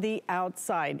on the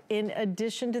outside. In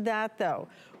addition to that though,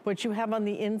 what you have on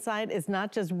the inside is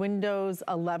not just Windows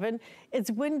 11, it's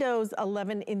Windows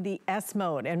 11 in the S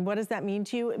mode. And what does that mean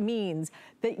to you? It means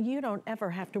that you don't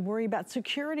ever have to worry about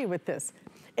security with this.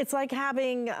 It's like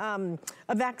having a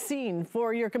vaccine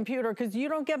for your computer because you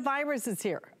don't get viruses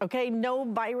here, okay? No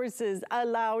viruses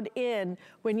allowed in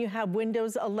when you have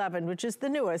Windows 11, which is the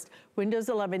newest, Windows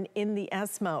 11 in the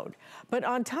S mode. But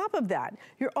on top of that,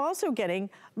 you're also getting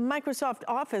Microsoft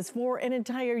Office for an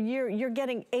entire year. You're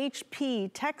getting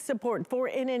HP tech support for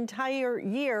an entire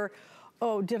year.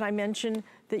 Oh, did I mention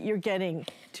that you're getting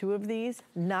 2 of these?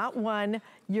 Not one,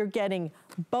 you're getting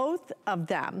both of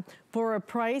them for a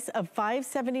price of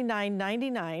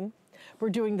 $579.99. We're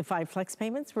doing the 5 flex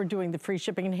payments, we're doing the free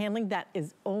shipping and handling. That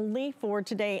is only for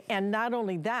today. And not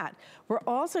only that, we're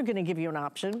also gonna give you an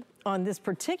option on this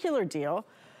particular deal.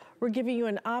 We're giving you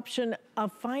an option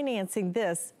of financing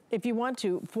this if you want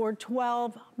to for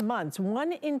 12 months,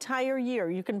 1 entire year.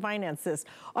 You can finance this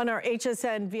on our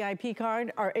HSN VIP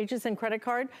card, our HSN credit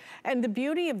card. And the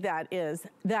beauty of that is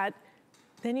that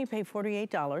then you pay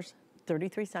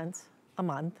 $48.33 a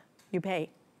month. You pay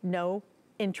no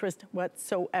interest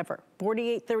whatsoever.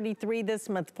 $48.33 this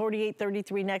month,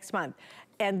 $48.33 next month.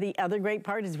 And the other great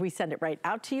part is we send it right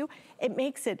out to you. It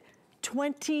makes it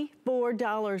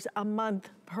 $24 a month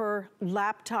per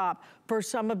laptop for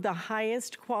some of the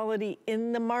highest quality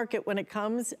in the market when it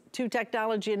comes to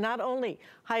technology. And not only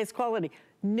highest quality,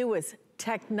 newest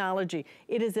technology.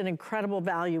 It is an incredible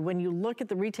value. When you look at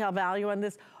the retail value on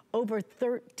this, over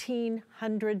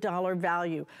 $1,300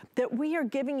 value that we are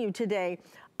giving you today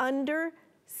under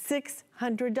 $600,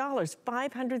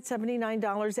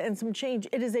 $579 and some change.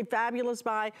 It is a fabulous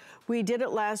buy. We did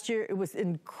it last year. It was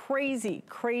crazy,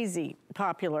 crazy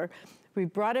popular. We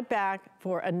brought it back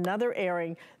for another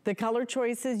airing. The color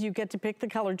choices, you get to pick the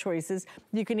color choices.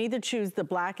 You can either choose the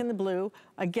black and the blue.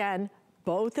 Again,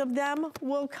 both of them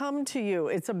will come to you.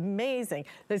 It's amazing.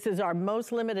 This is our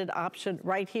most limited option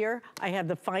right here. I have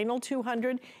the final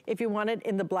 200. If you want it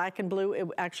in the black and blue, it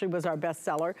actually was our best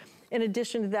seller. In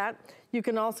addition to that, you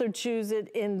can also choose it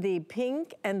in the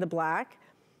pink and the black.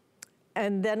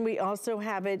 And then we also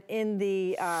have it in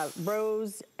the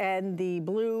rose and the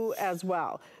blue as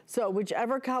well. So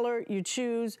whichever color you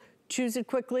choose it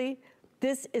quickly.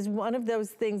 This is one of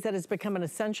those things that has become an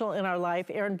essential in our life.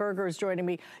 Aaron Berger is joining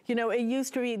me. You know, it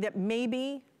used to be that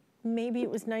maybe maybe it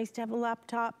was nice to have a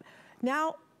laptop.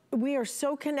 Now, we are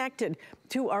so connected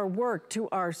to our work, to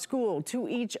our school, to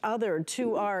each other,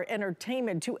 to our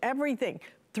entertainment, to everything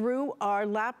through our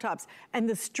laptops. And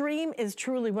the stream is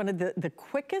truly one of the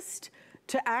quickest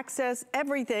to access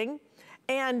everything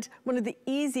and one of the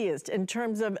easiest in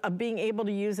terms of being able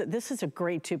to use it. This is a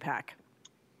great 2-pack.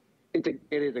 It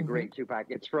is a great 2-pack.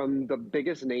 It's from the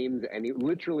biggest names,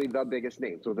 literally the biggest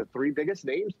names. So the 3 biggest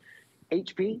names,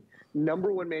 HP,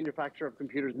 #1 manufacturer of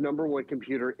computers, #1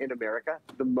 computer in America,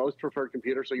 the most preferred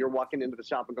computer. So you're walking into the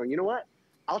shop and going, you know what?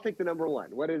 I'll take the #1.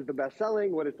 What is the best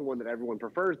selling? What is the one that everyone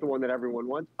prefers? The one that everyone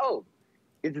wants? Oh,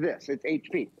 it's this. It's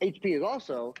HP. HP is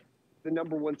also the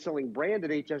 #1 selling brand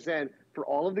at HSN for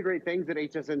all of the great things that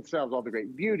HSN sells, all the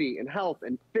great beauty and health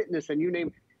and fitness and you name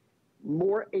it.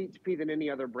 More HP than any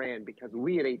other brand because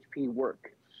we at HP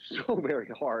work so very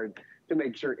hard to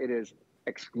make sure it is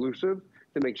exclusive,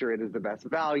 to make sure it is the best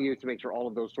value, to make sure all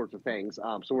of those sorts of things.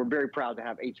 So we're very proud to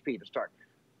have HP to start.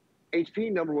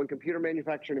 HP, #1 computer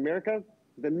manufacturer in America.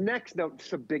 The next note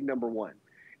is a big #1.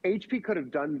 HP could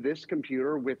have done this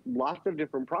computer with lots of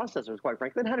different processors, quite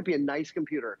frankly. It had to be a nice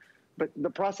computer. But the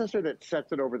processor that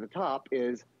sets it over the top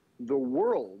is the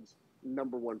world's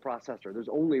 #1 processor. There's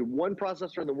only one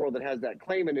processor in the world that has that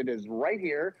claim, and it is right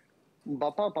here.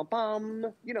 Bum, bum, bum,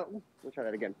 bum. You know, let's try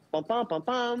that again. Bum, bum, bum,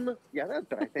 bum. Yeah, that's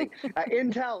what I think.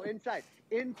 Intel inside.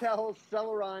 Intel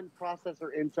Celeron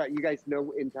processor inside. You guys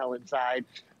know Intel inside.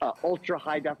 Ultra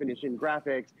high definition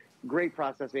graphics, great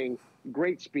processing,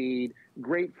 great speed,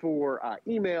 great for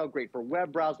email, great for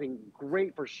web browsing,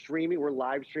 great for streaming. We're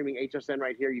live streaming HSN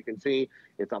right here. You can see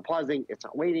it's not pausing, it's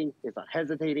not waiting, it's not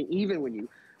hesitating, even when you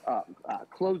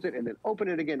close it and then open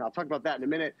it again. I'll talk about that in a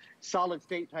minute. Solid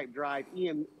state type drive,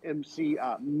 eMMC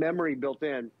memory built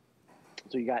in.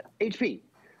 So you got HP,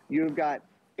 you've got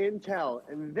Intel,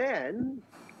 and then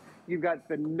you've got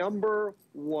the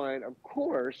 #1, of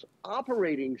course,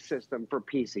 operating system for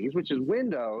PCs, which is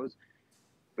Windows,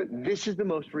 but this is the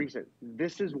most recent.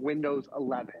 This is Windows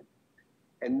 11.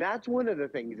 And that's one of the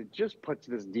things that just puts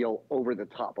this deal over the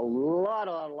top. A lot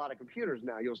of computers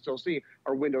now you'll still see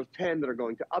are Windows 10 that are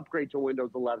going to upgrade to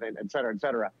Windows 11, et cetera, et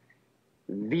cetera.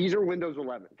 These are Windows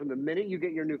 11 from the minute you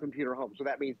get your new computer home. So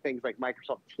that means things like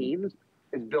Microsoft Teams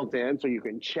is built in, so you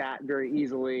can chat very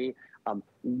easily.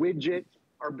 Widgets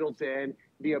are built in.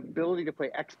 The ability to play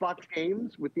Xbox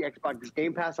games with the Xbox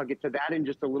Game Pass. I'll get to that in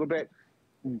just a little bit.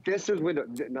 This is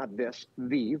Windows, not this,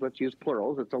 these, let's use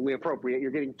plurals, it's only appropriate.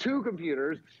 You're getting 2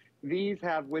 computers. These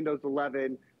have Windows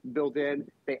 11 built in.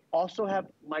 They also have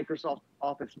Microsoft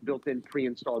Office built in,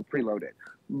 pre-installed, preloaded.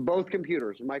 Both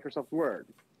computers, Microsoft Word,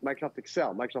 Microsoft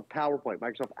Excel, Microsoft PowerPoint,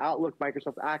 Microsoft Outlook,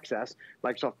 Microsoft Access,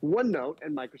 Microsoft OneNote,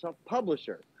 and Microsoft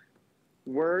Publisher.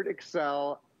 Word,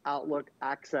 Excel, Outlook,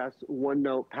 Access,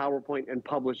 OneNote, PowerPoint, and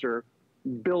Publisher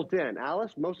built in.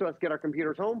 Alice, most of us get our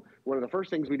computers home. One of the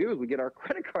first things we do is we get our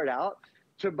credit card out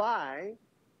to buy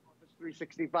Office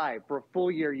 365. For a full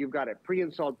year, you've got it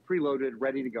pre-installed, preloaded,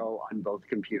 ready to go on both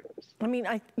computers. I mean,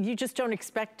 you just don't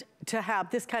expect to have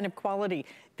this kind of quality,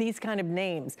 these kind of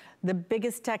names, the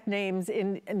biggest tech names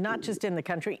in, not just in the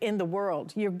country, in the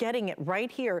world. You're getting it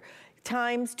right here.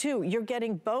 ×2, you're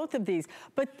getting both of these.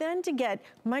 But then to get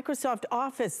Microsoft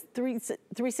Office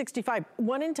 365,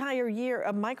 one entire year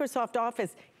of Microsoft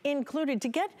Office included, to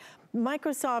get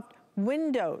Microsoft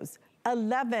Windows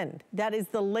 11, that is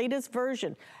the latest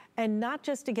version. And not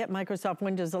just to get Microsoft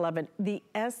Windows 11, the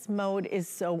S mode is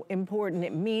so important.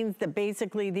 It means that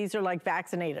basically these are like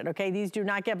vaccinated, okay? These do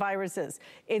not get viruses.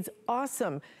 It's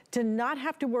awesome to not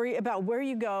have to worry about where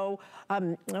you go.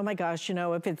 Oh my gosh, you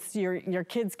know, if it's your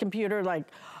kid's computer, like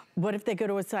what if they go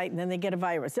to a site and then they get a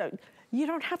virus? So you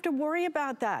don't have to worry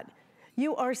about that.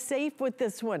 You are safe with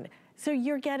this one. So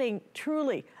you're getting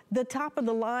truly the top of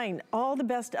the line, all the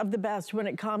best of the best when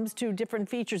it comes to different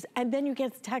features. And then you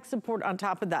get tech support on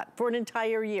top of that for an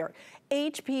entire year.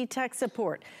 HP tech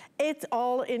support, it's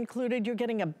all included. You're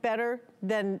getting a better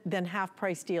than half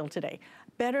price deal today.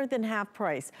 Better than half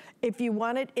price. If you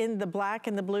want it in the black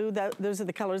and the blue, those are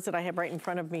the colors that I have right in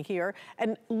front of me here.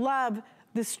 And love,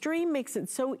 the Stream makes it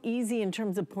so easy in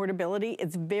terms of portability.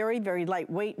 It's very, very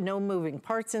lightweight, no moving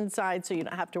parts inside, so you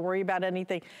don't have to worry about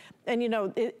anything. And you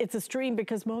know, it's a Stream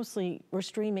because mostly we're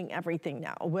streaming everything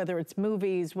now, whether it's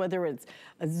movies, whether it's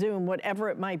a Zoom, whatever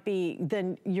it might be,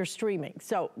 then you're streaming.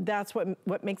 So that's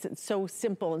what makes it so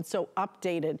simple and so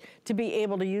updated to be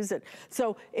able to use it.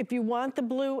 So if you want the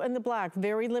blue and the black,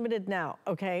 very limited now,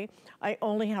 okay? I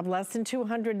only have less than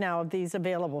 200 now of these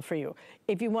available for you.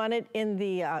 If you want it in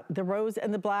the rose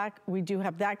and the black. We do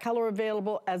have that color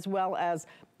available, as well as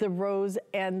the rose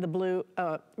and the blue,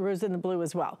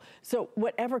 as well. So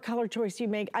whatever color choice you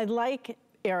make, I like,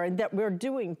 Erin, that we're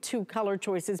doing 2 color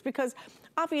choices, because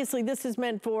obviously this is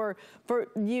meant for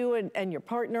you and your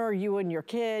partner, or you and your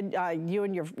kid, you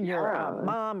and your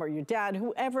mom or your dad,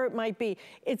 whoever it might be.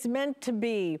 It's meant to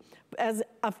be as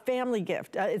a family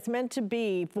gift. It's meant to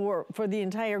be for the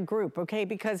entire group, okay?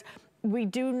 Because we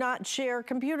do not share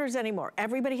computers anymore.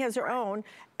 Everybody has their own,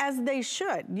 as they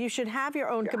should. You should have your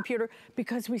own computer,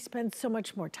 because we spend so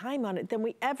much more time on it than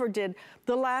we ever did.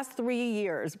 The last 3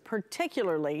 years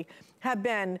particularly have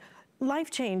been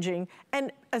life-changing,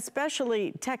 and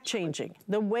especially tech-changing.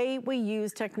 The way we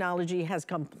use technology has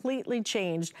completely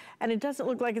changed, and it doesn't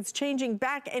look like it's changing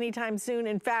back anytime soon.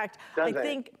 In fact, I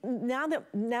think now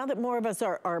that more of us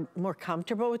are more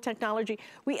comfortable with technology,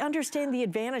 we understand the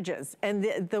advantages and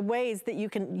the ways that you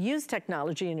can use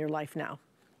technology in your life now.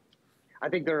 I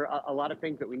think there are a lot of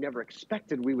things that we never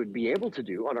expected we would be able to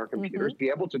do on our computers, be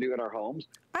able to do in our homes.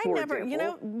 For example, you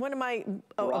know, one of my,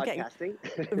 broadcasting.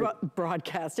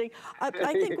 Broadcasting. I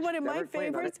think one of my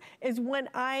favorites is when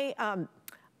I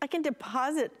can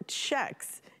deposit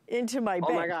checks into my bank.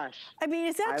 Oh my gosh. I mean,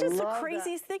 is that just the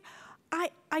craziest thing?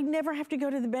 I never have to go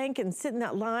to the bank and sit in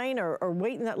that line or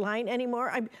wait in that line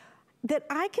anymore. That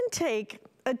I can take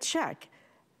a check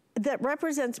that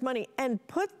represents money and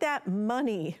put that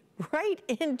money right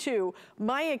into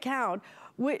my account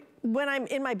when I'm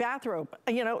in my bathrobe.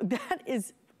 You know,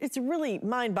 it's really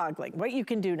mind-boggling what you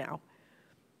can do now.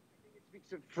 It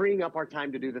speaks of freeing up our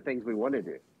time to do the things we want to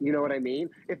do. You know what I mean?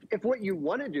 If what you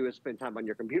want to do is spend time on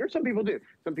your computer, some people do.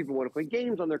 Some people want to play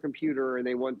games on their computer, and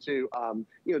they want to,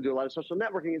 you know, do a lot of social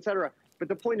networking, et cetera. But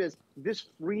the point is, this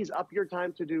frees up your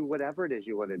time to do whatever it is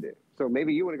you want to do. So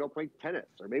maybe you want to go play tennis,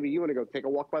 or maybe you want to go take a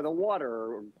walk by the water,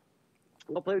 or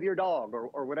go play with your dog,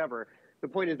 or whatever. The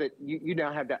point is that you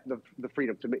now have the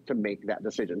freedom to make that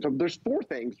decision. So there's 4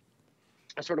 things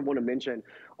I sort of want to mention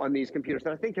on these computers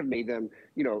that I think have made them,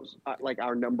 you know, like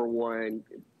our #1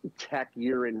 tech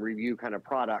year in review kind of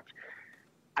product.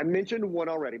 I mentioned one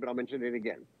already, but I'll mention it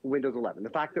again. Windows 11. The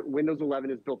fact that Windows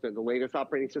 11 is built in, the latest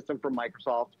operating system from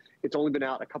Microsoft. It's only been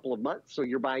out a couple of months, so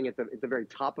you're buying at the very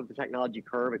top of the technology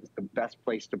curve. It's the best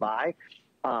place to buy.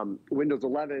 Windows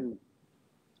 11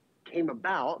 came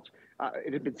about,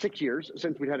 it had been 6 years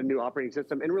since we'd had a new operating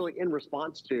system, and really in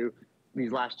response to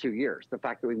these last 2 years, the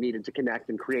fact that we needed to connect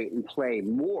and create and play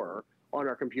more on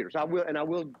our computers. I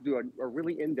will do a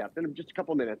really in-depth, in just a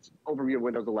couple minutes, overview of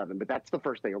Windows 11, but that's the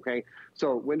first thing, okay?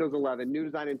 So Windows 11, new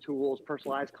design and tools,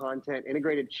 personalized content,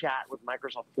 integrated chat with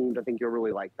Microsoft Teams. I think you'll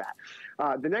really like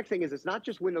that. The next thing is, it's not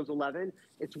just Windows 11,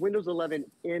 it's Windows 11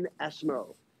 in S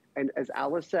mode. And as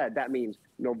Alice said, that means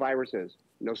no viruses,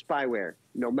 no spyware,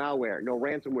 no malware, no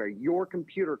ransomware. Your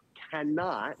computer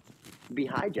cannot be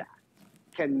hijacked,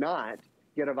 cannot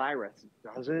get a virus.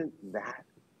 Doesn't that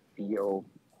feel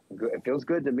good? It feels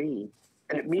good to me.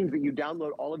 And it means that you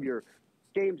download all of your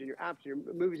games and your apps and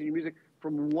your movies and your music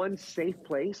from one safe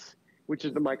place, which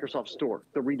is the Microsoft Store,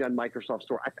 the redone Microsoft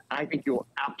Store. I think you'll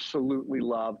absolutely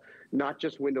love not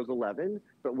just Windows 11,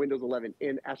 but Windows 11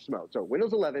 in S mode. So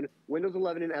Windows 11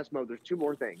 in S mode, there's 2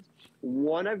 more things.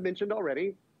 One I've mentioned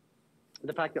already,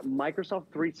 the fact that Microsoft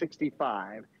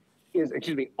 365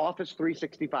 Office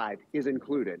 365 is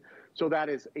included. So that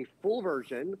is a full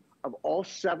version of all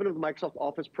 7 of the Microsoft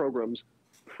Office programs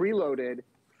preloaded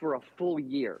for a full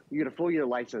year. You get a full year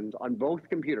license on both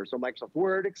computers. So Microsoft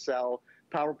Word, Excel,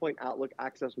 PowerPoint, Outlook,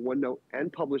 Access, OneNote,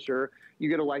 and Publisher. You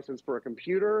get a license for a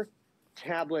computer,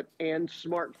 tablet, and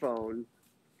smartphone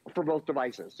for both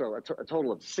devices. So a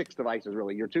total of 6 devices,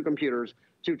 really. Your 2 computers,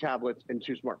 2 tablets, and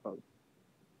 2 smartphones.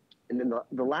 And then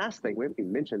the last thing, we haven't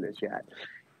even mentioned this yet,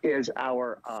 is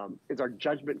our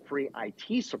judgment-free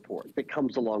IT support that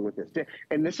comes along with this.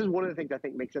 And this is one of the things I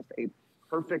think makes this a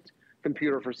perfect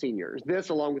computer for seniors. This,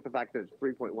 along with the fact that it's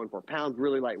 3.14 pounds,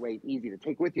 really lightweight, easy to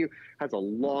take with you, has a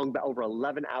long, over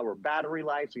 11-hour battery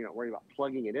life, so you're not worried about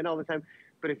plugging it in all the time.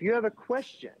 But if you have a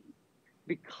question,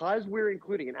 because we're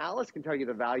including, and Alice can tell you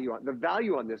the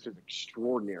value on this is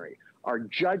extraordinary. Our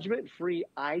judgment-free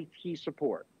IT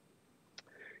support.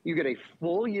 You get a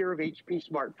full year of HP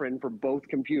Smart Friend for both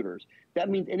computers. That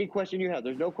means any question you have,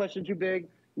 there's no question too big,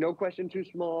 no question too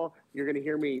small. You're going to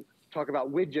hear me talk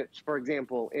about widgets, for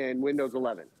example, in Windows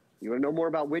 11. You want to know more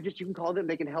about widgets? You can call them.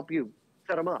 They can help you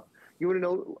set them up. You want to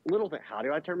know little things. How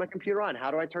do I turn my computer on?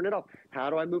 How do I turn it off? How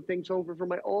do I move things over from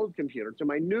my old computer to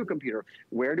my new computer?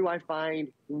 Where do I find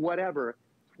whatever?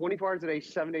 24 hours a day,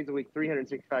 7 days a week,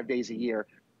 365 days a year.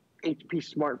 HP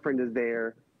Smart Friend is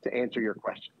there to answer your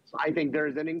questions. I think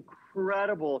there's an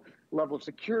incredible level of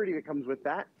security that comes with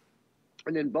that.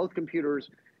 And then both computers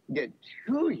get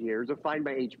 2 years of Find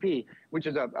My HP, which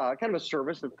is a kind of a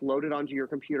service that's loaded onto your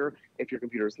computer. If your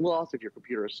computer is lost, if your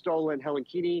computer is stolen, Helen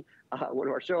Keeney, one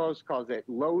of our show hosts, calls it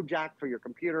Load Jack for your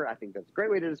computer. I think that's a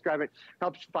great way to describe it.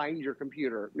 Helps find your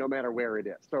computer no matter where it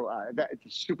is. So it's a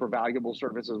super valuable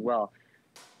service as well.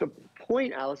 The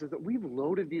point, Alice, is that we've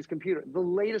loaded these computers, the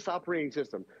latest operating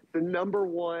system, the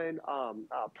 #1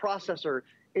 processor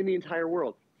in the entire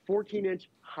world, 14-inch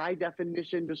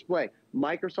high-definition display,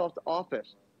 Microsoft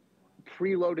Office,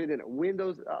 preloaded in it,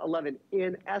 Windows 11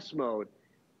 in S mode.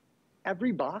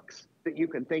 Every box that you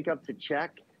can think of to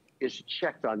check is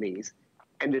checked on these,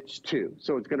 and it's 2.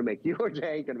 So it's going to make your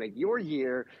day, going to make your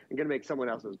year, and going to make someone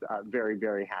else's very,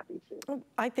 very happy too.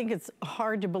 I think it's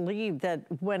hard to believe that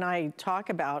when I talk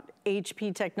about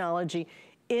HP technology,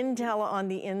 Intel on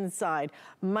the inside,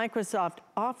 Microsoft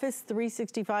Office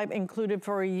 365 included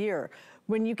for a year.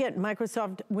 When you get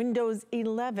Microsoft Windows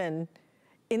 11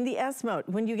 in the S mode,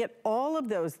 when you get all of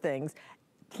those things,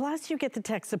 plus you get the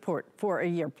tech support for a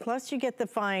year, plus you get the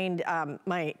Find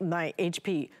my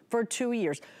HP for 2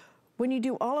 years. When you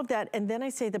do all of that, and then I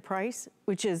say the price,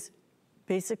 which is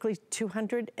basically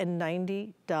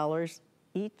 $290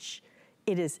 each,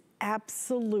 it is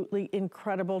absolutely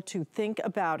incredible to think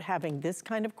about having this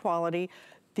kind of quality,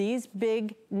 these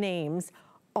big names,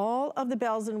 all of the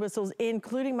bells and whistles,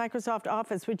 including Microsoft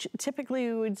Office, which typically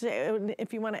you would say,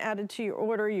 if you want to add it to your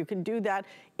order, you can do that.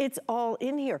 It's all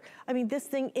in here. I mean, this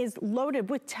thing is loaded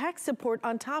with tech support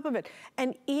on top of it.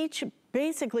 And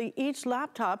basically each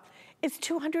laptop is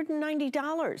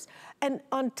 $290. And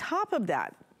on top of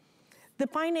that, the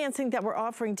financing that we're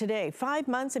offering today, 5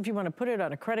 months if you want to put it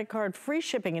on a credit card, free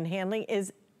shipping and handling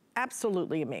is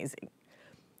absolutely amazing.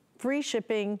 Free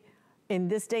shipping in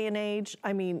this day and age,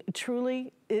 I mean,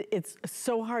 truly, it's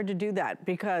so hard to do that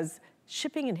because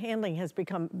shipping and handling has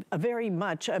become a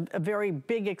very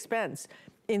big expense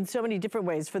in so many different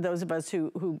ways for those of us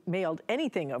who mailed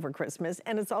anything over Christmas,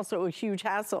 and it's also a huge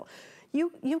hassle.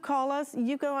 You call us,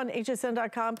 you go on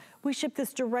hsn.com, we ship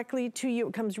this directly to you.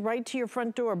 It comes right to your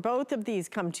front door. Both of these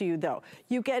come to you though.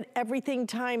 You get everything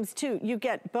 ×2. You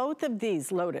get both of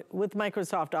these loaded with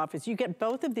Microsoft Office. You get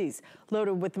both of these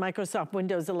loaded with Microsoft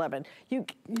Windows 11.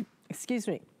 Excuse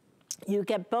me. You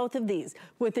get both of these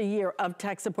with a year of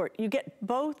tech support. You get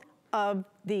both of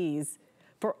these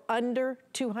for under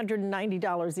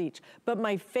 $290 each. But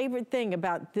my favorite thing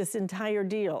about this entire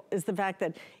deal is the fact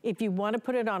that if you want to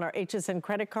put it on our HSN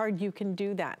credit card, you can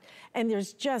do that. And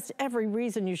there's just every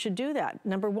reason you should do that.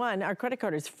 Number one, our credit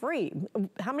card is free.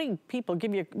 How many people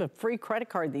give you a free credit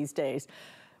card these days?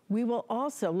 We will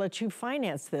also let you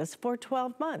finance this for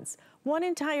 12 months. 1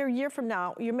 entire year from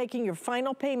now, you're making your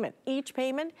final payment. Each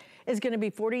payment is going to be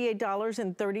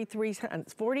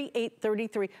 $48.33,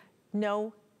 $48.33,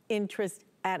 no interest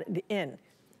added in.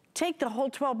 Take the whole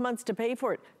 12 months to pay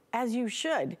for it, as you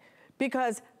should,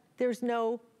 because there's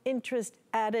no interest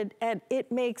added, and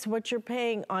it makes what you're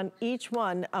paying on each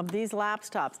one of these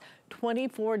laptops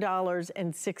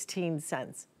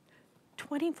 $24.16.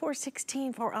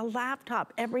 $24.16 for a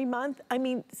laptop every month. I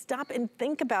mean, stop and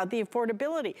think about the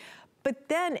affordability. But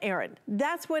then, Erin,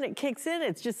 that's when it kicks in.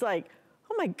 It's just like,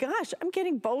 oh my gosh, I'm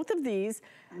getting both of these.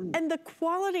 And the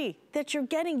quality that you're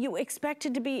getting, you expect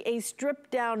it to be a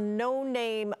stripped down, no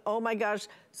name, oh my gosh,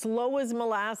 slow as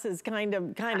molasses kind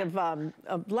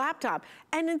of laptop.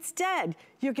 And instead,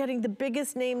 you're getting the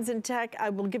biggest names in tech. I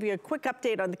will give you a quick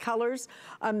update on the colors.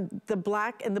 The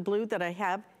black and the blue that I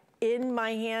have in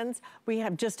my hands, we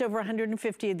have just over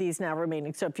 150 of these now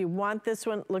remaining. So if you want this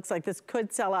one, looks like this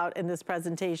could sell out in this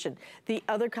presentation. The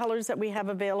other colors that we have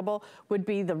available would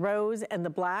be the rose and the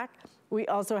black. We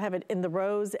also have it in the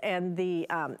rose and the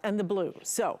blue.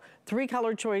 So 3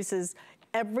 color choices.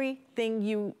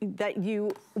 Everything that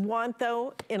you want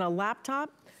though in a laptop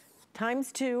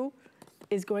 ×2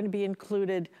 is going to be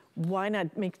included. Why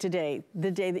not make today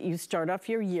the day that you start off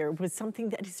your year with something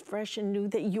that is fresh and new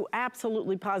that you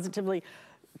absolutely, positively,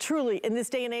 truly, in this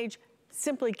day and age,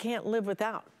 simply can't live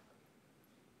without?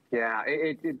 Yeah,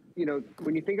 you know,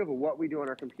 when you think of what we do on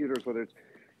our computers, whether it's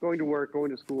going to work,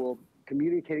 going to school,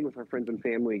 communicating with our friends and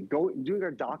family, doing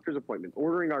our doctor's appointment,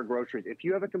 ordering our groceries, if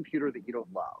you have a computer that you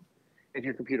don't love, if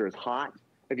your computer is hot,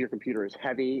 if your computer is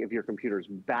heavy, if your computer's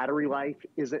battery life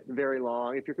isn't very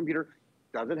long, if your computer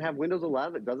doesn't have Windows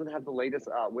 11, doesn't have the latest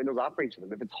Windows operating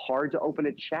system, if it's hard to open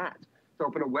a chat, to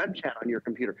open a web chat on your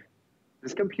computer,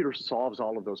 this computer solves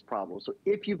all of those problems. So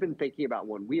if you've been thinking about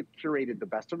one, we have curated the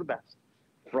best of the best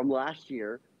from last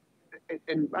year.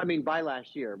 And I mean, by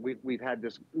last year, we've had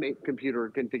this computer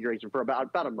configuration for about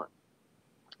a month.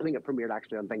 I think it premiered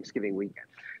actually on Thanksgiving weekend.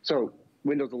 So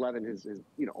Windows 11 has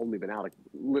only been out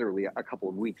literally a couple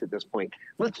of weeks at this point.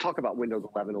 Let's talk about Windows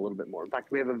 11 a little bit more. In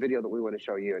fact, we have a video that we want to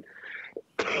show you.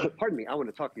 And pardon me, I want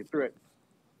to talk you through it.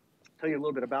 Tell you a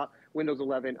little bit about Windows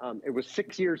 11. It was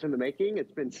 6 years in the making.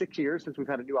 It's been 6 years since we've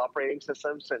had a new operating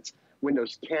system, since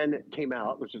Windows 10 came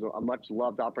out, which is a much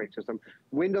loved operating system.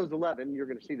 Windows 11, you're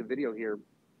going to see the video here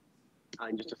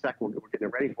in just a second. We're getting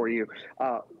it ready for you.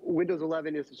 Windows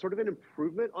 11 is sort of an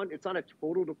improvement it's not a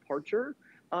total departure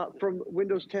from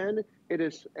Windows 10. It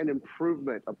is an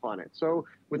improvement upon it. So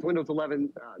with Windows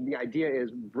 11, the idea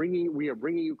is we are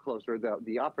bringing you closer.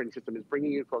 The operating system is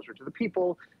bringing you closer to the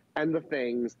people and the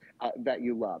things that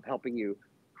you love, helping you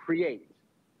create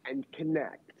and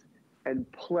connect and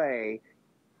play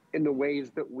in the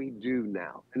ways that we do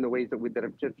now, in the ways that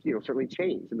have just certainly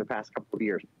changed in the past couple of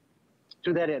years.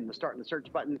 To that end, the start and the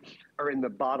search button are in the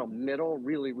bottom middle,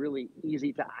 really, really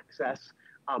easy to access.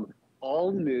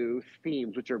 All new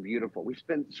themes, which are beautiful. We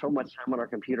spend so much time on our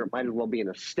computer, it might as well be an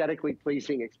aesthetically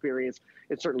pleasing experience.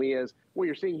 It certainly is. What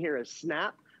you're seeing here is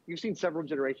Snap. You've seen several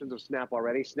generations of Snap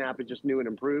already. Snap is just new and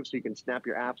improved, so you can snap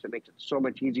your apps. It makes it so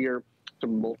much easier to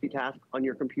multitask on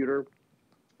your computer.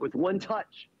 With one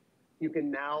touch, you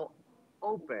can now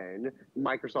open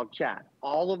Microsoft Chat.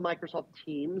 All of Microsoft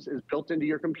Teams is built into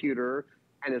your computer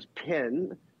and is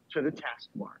pinned to the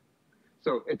taskbar.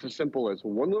 So it's as simple as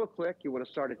one little click. You want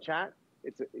to start a chat.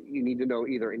 You need to know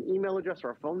either an email address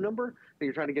or a phone number that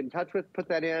you're trying to get in touch with. Put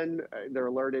that in. They're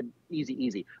alerted. Easy,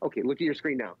 easy. Okay, look at your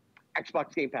screen now.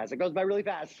 Xbox Game Pass. It goes by really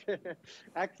fast.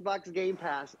 Xbox Game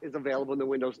Pass is available in the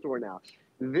Windows Store now.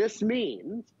 This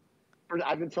means,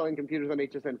 I've been selling computers on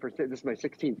HSN this is my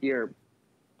 16th year.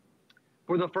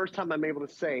 For the first time, I'm able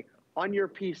to say, on your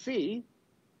PC,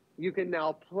 you can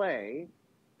now play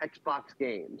Xbox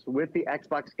games. With the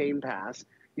Xbox Game Pass,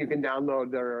 you can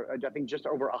download, there are, I think, just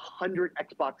over 100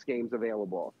 Xbox games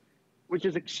available, which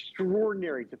is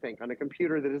extraordinary to think on a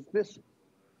computer that is this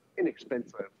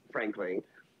inexpensive, frankly.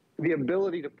 The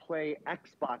ability to play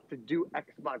Xbox, to do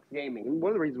Xbox gaming. And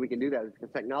one of the reasons we can do that is because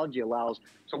technology allows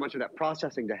so much of that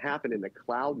processing to happen in the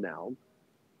cloud now.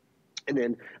 And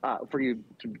then for you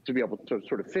to be able to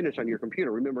sort of finish on your computer.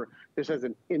 Remember, this has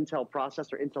an Intel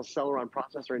processor, Intel Celeron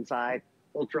processor inside.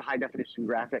 Ultra high definition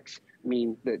graphics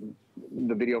mean that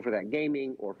the video for that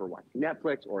gaming or for watching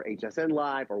Netflix or HSN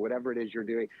Live or whatever it is you're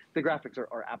doing, the graphics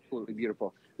are absolutely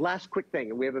beautiful. Last quick thing,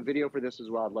 and we have a video for this as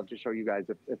well. I'd love to show you guys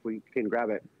if we can grab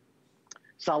it.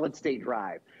 Solid state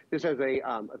drive. This has a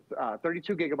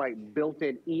 32 gigabyte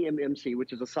built-in eMMC,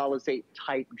 which is a solid state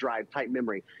type drive, type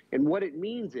memory. And what it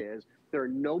means is there are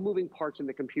no moving parts in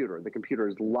the computer. The computer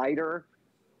is lighter,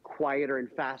 quieter, and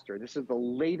faster. This is the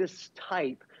latest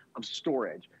type of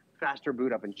storage. Faster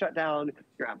boot up and shut down.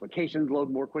 Your applications load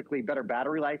more quickly, better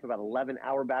battery life, about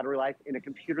 11-hour battery life in a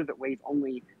computer that weighs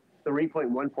only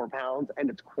 3.14 pounds, and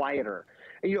it's quieter.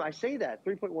 And I say that,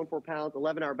 3.14 pounds,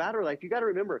 11-hour battery life. You got to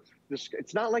remember,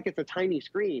 it's not like it's a tiny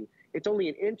screen. It's only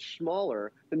an inch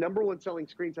smaller. The #1 selling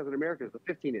screen size in America is a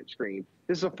 15-inch screen.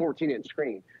 This is a 14-inch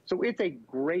screen. So it's a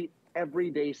great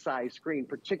everyday size screen,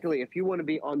 particularly if you want to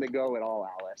be on the go at all,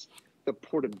 Alice. The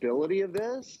portability of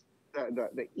this,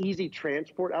 the easy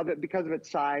transport of it, because of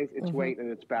its size, its weight, and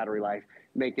its battery life,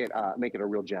 make it a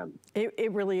real gem.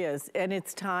 It really is, and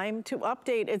it's time to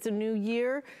update. It's a new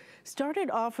year. Started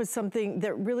off with something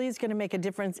that really is going to make a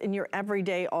difference in your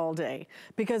everyday, all day,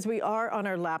 because we are on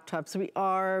our laptops, we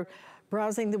are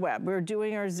browsing the web, we're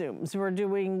doing our Zooms, we're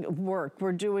doing work,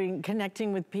 we're doing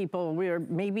connecting with people, we're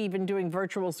maybe even doing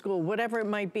virtual school, whatever it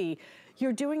might be.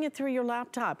 You're doing it through your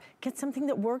laptop. Get something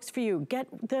that works for you. Get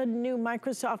the new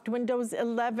Microsoft Windows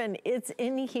 11. It's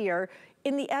in here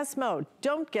in the S mode.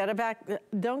 Don't get a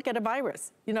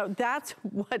virus. That's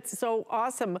what's so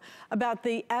awesome about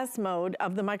the S mode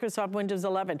of the Microsoft Windows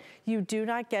 11. You do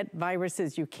not get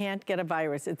viruses. You can't get a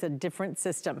virus. It's a different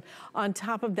system. On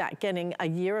top of that, getting a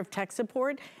year of tech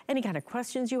support, any kind of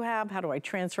questions you have, how do I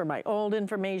transfer my old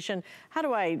information? How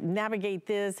do I navigate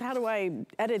this? How do I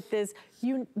edit this?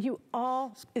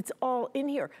 It's all in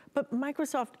here. But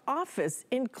Microsoft Office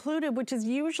included, which is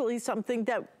usually something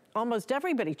that almost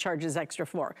everybody charges extra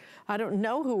for. I don't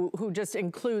know who just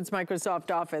includes Microsoft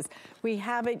Office. We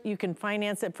have it. You can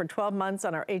finance it for 12 months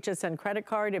on our HSN credit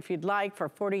card if you'd like, for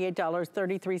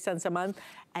 $48.33 a month,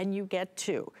 and you get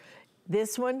 2.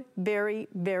 This one, very,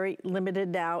 very limited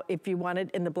now. If you want it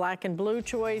in the black and blue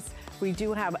choice, we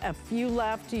do have a few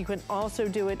left. You can also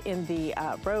do it in the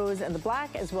rose and the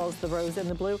black, as well as the rose and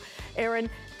the blue. Aaron,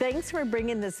 thanks for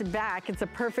bringing this back. It's a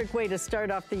perfect way to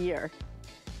start off the year.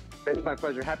 It's my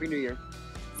pleasure. Happy New Year.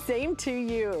 Same to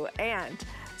you. And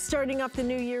starting off the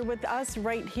new year with us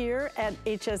right here at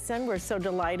HSN. We're so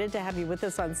delighted to have you with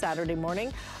us on Saturday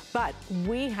morning. But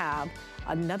we have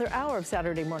another hour of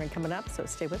Saturday morning coming up, so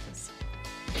stay with us.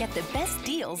 Get the best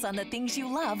deals on the things you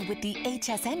love with the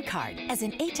HSN card. As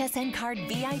an HSN card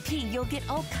VIP, you'll get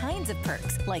all kinds of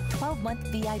perks, like 12-month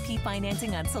VIP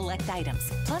financing on select items,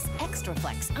 plus extra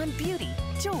flex on beauty,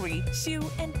 jewelry, shoe,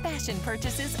 and fashion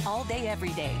purchases all day, every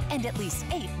day. And at least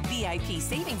 8 VIP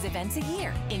savings events a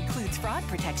year. Includes fraud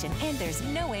protection, and there's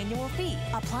no annual fee.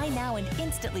 Apply now and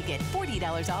instantly get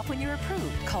 $40 off when you're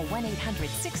approved. Call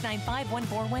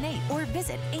 1-800-695-1418 or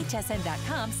visit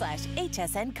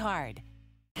hsn.com/HSN card.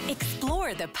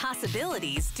 Explore the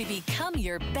possibilities to become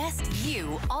your best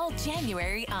you all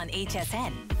January on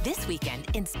HSN. This weekend,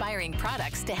 inspiring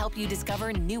products to help you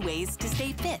discover new ways to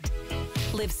stay fit.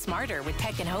 Live smarter with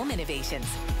tech and home innovations.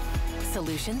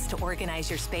 Solutions to organize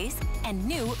your space and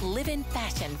new live-in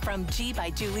fashion from G by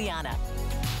Juliana.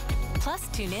 Plus,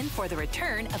 tune in for the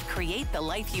return of Create the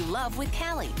Life You Love with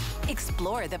Callie.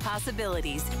 Explore the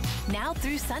possibilities now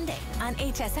through Sunday on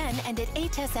HSN and at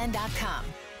hsn.com.